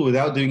in Google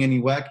without doing any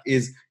work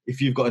is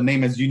if you've got a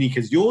name as unique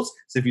as yours.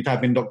 So if you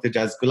type in Dr.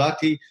 Jazz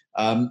Gulati,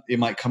 it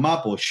might come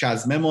up, or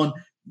Shaz Memon.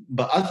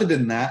 But other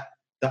than that,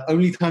 the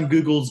only time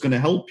Google's going to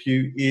help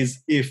you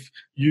is if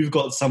you've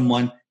got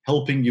someone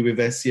helping you with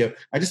SEO.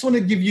 I just want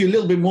to give you a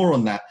little bit more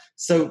on that.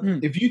 So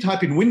if you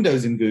type in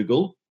Windows in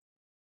Google,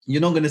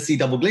 you're not going to see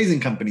double glazing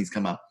companies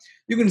come up.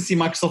 You're going to see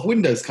Microsoft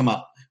Windows come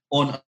up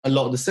on a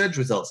lot of the search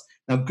results.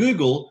 Now,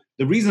 Google,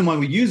 the reason why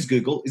we use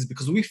Google is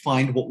because we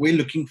find what we're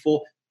looking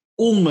for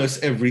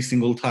almost every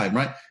single time,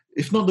 right?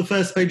 If not the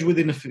first page,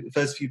 within the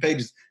first few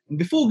pages. And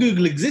before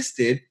Google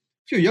existed,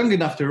 if you're young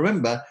enough to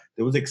remember,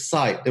 there was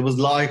Excite, there was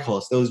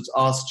Lycos, there was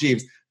Ask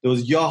Jeeves, there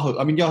was Yahoo.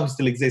 I mean, Yahoo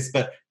still exists,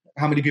 but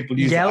how many people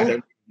use Yell? it? I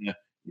don't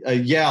know.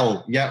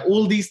 Yell, yeah,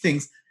 all these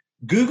things.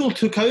 Google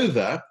took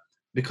over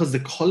because the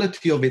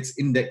quality of its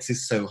index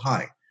is so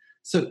high.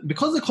 So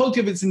because the quality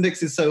of its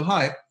index is so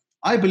high,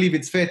 I believe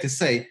it's fair to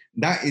say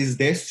that is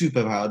their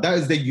superpower. That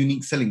is their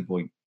unique selling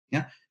point.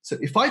 Yeah. So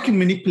if I can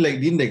manipulate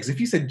the index, if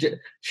you said,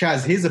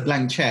 Shaz, here's a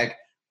blank check,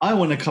 I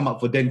want to come up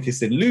for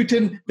dentists in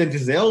Luton,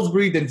 dentists in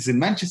Aylesbury, dentists in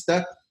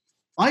Manchester,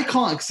 I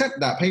can't accept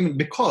that payment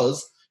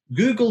because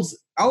Google's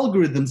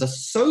algorithms are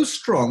so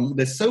strong,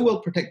 they're so well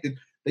protected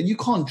that you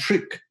can't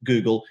trick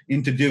Google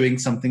into doing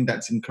something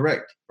that's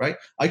incorrect, right?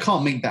 I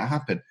can't make that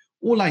happen.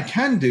 All I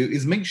can do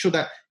is make sure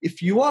that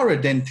if you are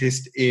a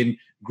dentist in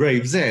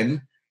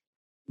Gravesend,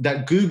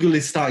 that Google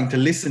is starting to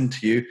listen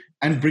to you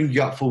and bring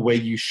you up for where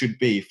you should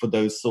be for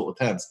those sort of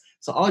terms.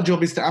 So our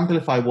job is to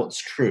amplify what's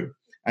true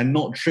and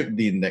not trick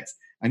the index.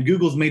 And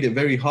Google's made it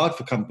very hard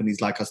for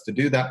companies like us to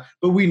do that,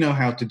 but we know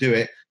how to do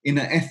it in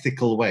an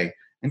ethical way.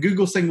 And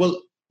Google's saying,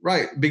 well,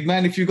 right, big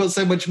man, if you've got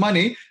so much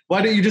money,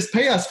 why don't you just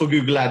pay us for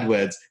Google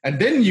AdWords? And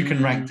then you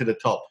can rank to the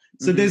top.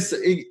 So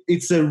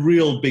it's a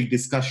real big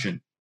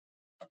discussion.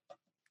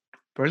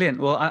 Brilliant.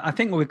 Well, I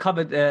think we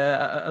covered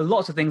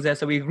lots of things there.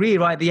 So we agree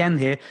right at the end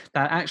here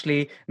that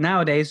actually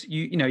nowadays,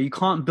 you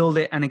can't build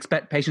it and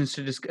expect patients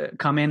to just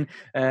come in.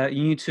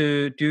 You need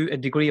to do a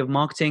degree of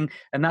marketing,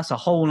 and that's a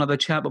whole other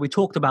chat. But we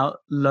talked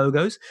about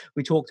logos.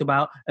 We talked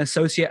about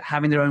associate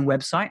having their own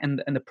website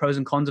and the pros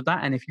and cons of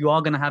that. And if you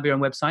are going to have your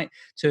own website,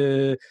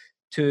 to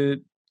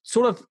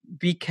sort of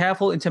be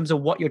careful in terms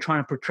of what you're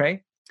trying to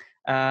portray.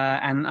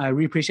 And I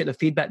really appreciate the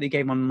feedback they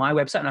gave on my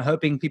website, and I'm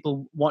hoping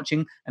people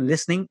watching and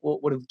listening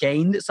would have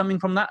gained something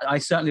from that. I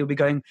certainly will be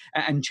going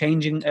and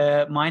changing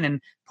mine, and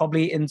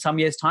probably in some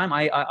years' time,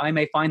 I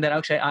may find that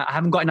actually I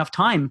haven't got enough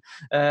time,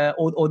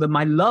 or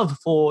my love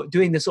for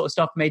doing this sort of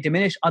stuff may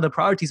diminish. Other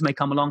priorities may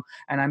come along,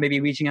 and I may be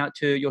reaching out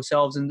to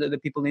yourselves and the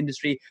people in the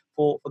industry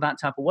for that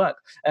type of work.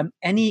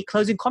 Any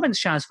closing comments,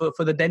 Shaz,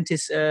 for the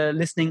dentists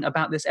listening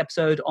about this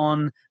episode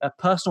on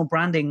personal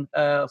branding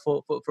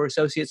for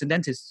associates and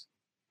dentists?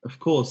 Of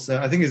course.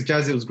 I think it's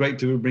Jazz. It was great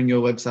to bring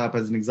your website up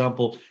as an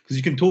example, because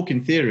you can talk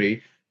in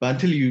theory, but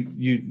until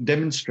you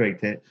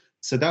demonstrate it.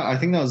 So that, I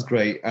think that was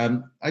great.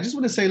 I just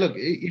want to say, look,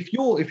 if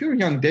you're a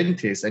young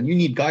dentist and you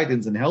need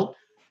guidance and help,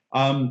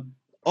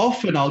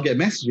 often I'll get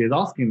messages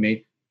asking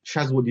me,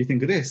 Shaz, what do you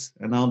think of this?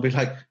 And I'll be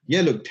like,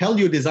 yeah, look, tell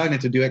your designer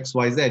to do X,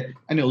 Y, Z,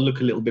 and it'll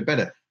look a little bit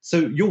better. So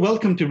you're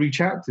welcome to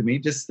reach out to me.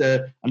 Just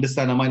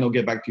understand I might not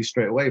get back to you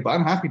straight away, but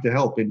I'm happy to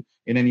help in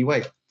any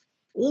way.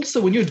 Also,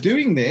 when you're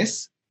doing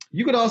this,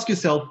 you got to ask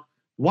yourself,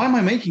 why am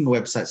I making a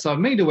website? So I've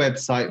made a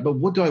website, but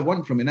what do I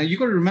want from it? Now, you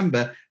got to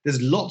remember,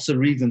 there's lots of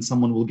reasons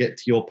someone will get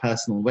to your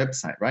personal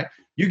website, right?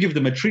 You give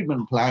them a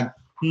treatment plan.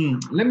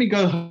 Let me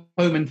go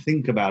home and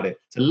think about it.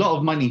 It's a lot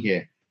of money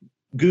here.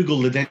 Google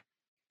the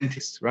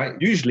dentist, right?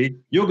 Usually,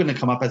 you're going to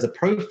come up as a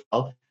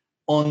profile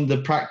on the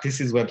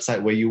practice's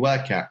website where you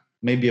work at.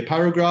 Maybe a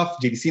paragraph,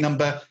 GDC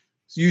number.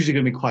 It's usually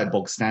going to be quite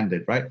bog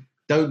standard, right?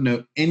 Don't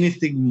know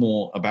anything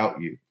more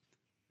about you.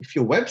 If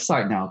your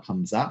website now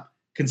comes up,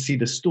 can see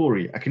the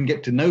story. I can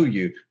get to know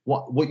you,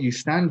 what you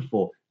stand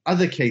for,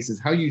 other cases,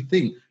 how you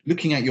think,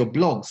 looking at your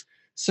blogs.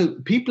 So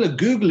people are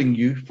Googling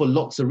you for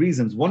lots of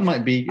reasons. One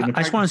might be...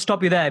 I just want to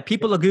stop you there.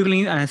 People are Googling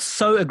you, and I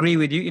so agree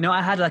with you.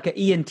 I had like an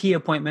ENT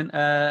appointment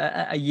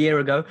a year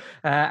ago,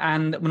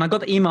 and when I got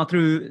the email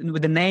through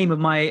with the name of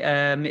my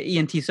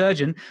ENT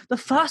surgeon, the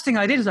first thing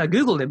I did is I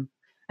Googled him.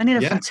 And he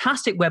had a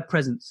fantastic web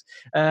presence,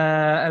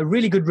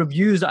 really good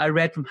reviews that I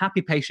read from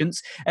happy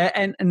patients.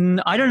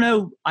 And I don't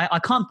know, I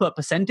can't put a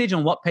percentage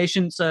on what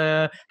patients,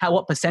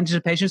 what percentage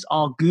of patients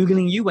are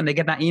Googling you when they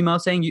get that email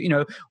saying,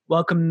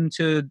 welcome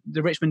to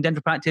the Richmond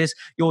Dental Practice.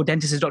 Your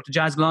dentist is Dr.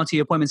 Jaz Gulati.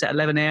 Appointments at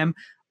 11 a.m.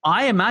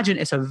 I imagine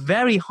it's a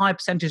very high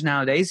percentage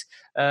nowadays,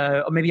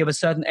 or maybe of a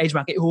certain age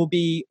bracket, who will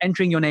be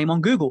entering your name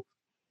on Google.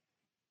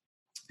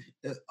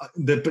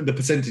 The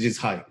percentage is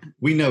high.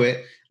 We know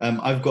it.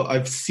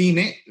 I've seen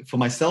it for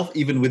myself,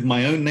 even with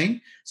my own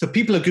name. So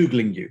people are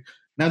Googling you.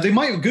 Now, they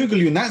might Google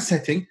you in that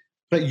setting,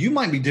 but you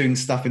might be doing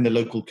stuff in the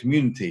local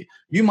community.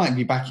 You might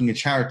be backing a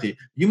charity.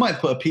 You might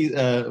put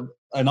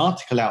an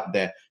article out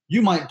there.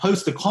 You might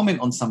post a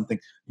comment on something.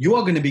 You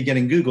are going to be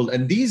getting Googled.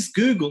 And these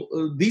people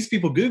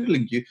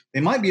Googling you,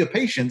 they might be your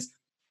patients,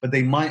 but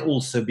they might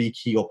also be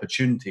key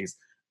opportunities.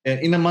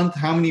 In a month,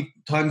 how many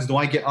times do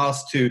I get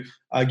asked to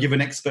give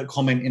an expert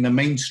comment in a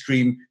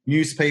mainstream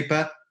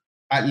newspaper?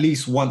 At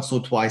least once or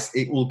twice,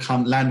 it will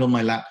land on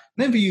my lap.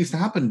 Never used to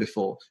happen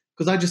before,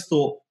 because I just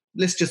thought,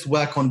 let's just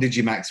work on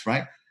Digimax,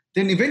 right?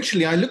 Then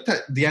eventually I looked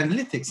at the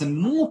analytics, and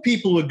more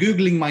people were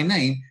Googling my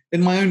name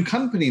than my own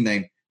company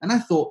name. And I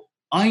thought,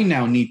 I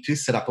now need to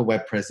set up a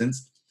web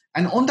presence.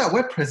 And on that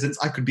web presence,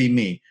 I could be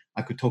me.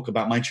 I could talk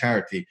about my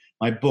charity,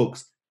 my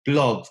books,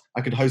 blogs.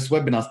 I could host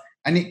webinars.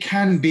 And it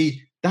can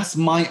be... that's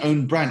my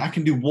own brand. I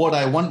can do what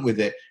I want with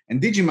it.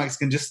 And Digimax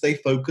can just stay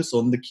focused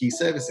on the key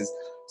services.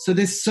 So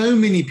there's so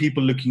many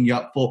people looking you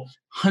up for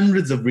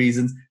hundreds of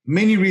reasons,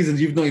 many reasons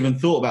you've not even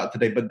thought about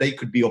today, but they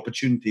could be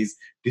opportunities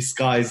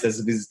disguised as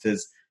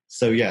visitors.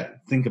 So yeah,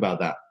 think about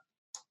that.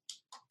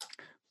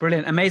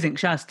 Brilliant. Amazing.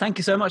 Shaz, thank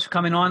you so much for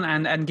coming on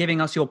and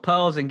giving us your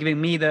pearls and giving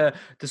me the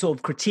sort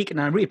of critique.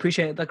 And I really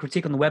appreciate that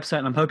critique on the website.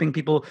 And I'm hoping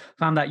people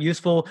found that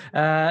useful.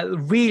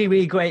 Really,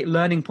 really great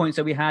learning points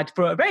that we had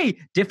for a very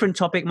different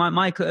topic.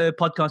 My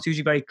podcast is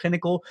usually very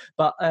clinical,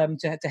 but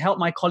to help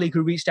my colleague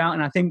who reached out,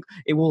 and I think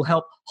it will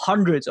help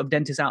hundreds of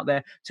dentists out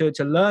there to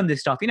learn this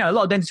stuff. A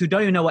lot of dentists who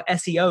don't even know what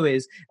SEO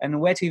is and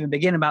where to even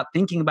begin about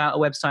thinking about a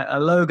website, a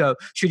logo.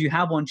 Should you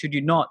have one? Should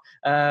you not?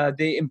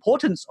 The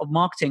importance of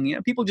marketing.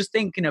 People just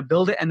think,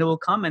 build it and it will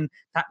come, and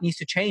that needs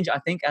to change, I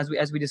think,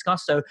 as we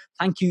discussed. So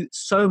thank you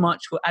so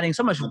much for adding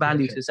so much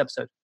value to this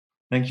episode.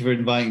 Thank you for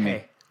inviting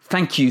me.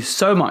 Thank you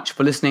so much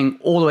for listening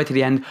all the way to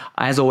the end.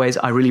 As always,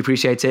 I really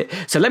appreciate it.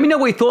 So let me know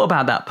what you thought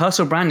about that.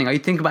 Personal branding. Are you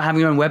thinking about having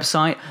your own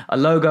website, a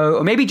logo,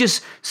 or maybe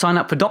just sign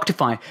up for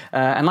Doctify?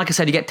 And like I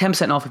said, you get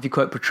 10% off if you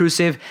quote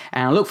Protrusive.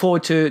 And I look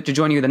forward to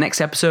joining you in the next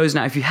episodes.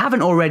 Now, if you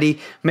haven't already,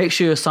 make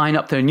sure you sign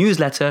up to the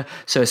newsletter.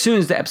 So as soon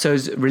as the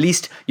episode's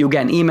released, you'll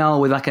get an email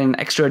with like an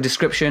extra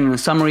description and a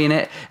summary in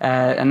it.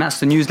 And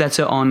that's the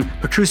newsletter on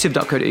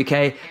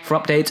protrusive.co.uk for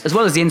updates, as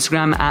well as the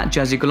Instagram at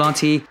Jazzy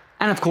Gulati.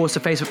 And of course, the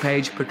Facebook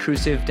page,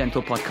 Protrusive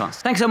Dental Podcast.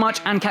 Thanks so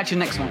much, and catch you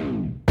next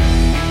one.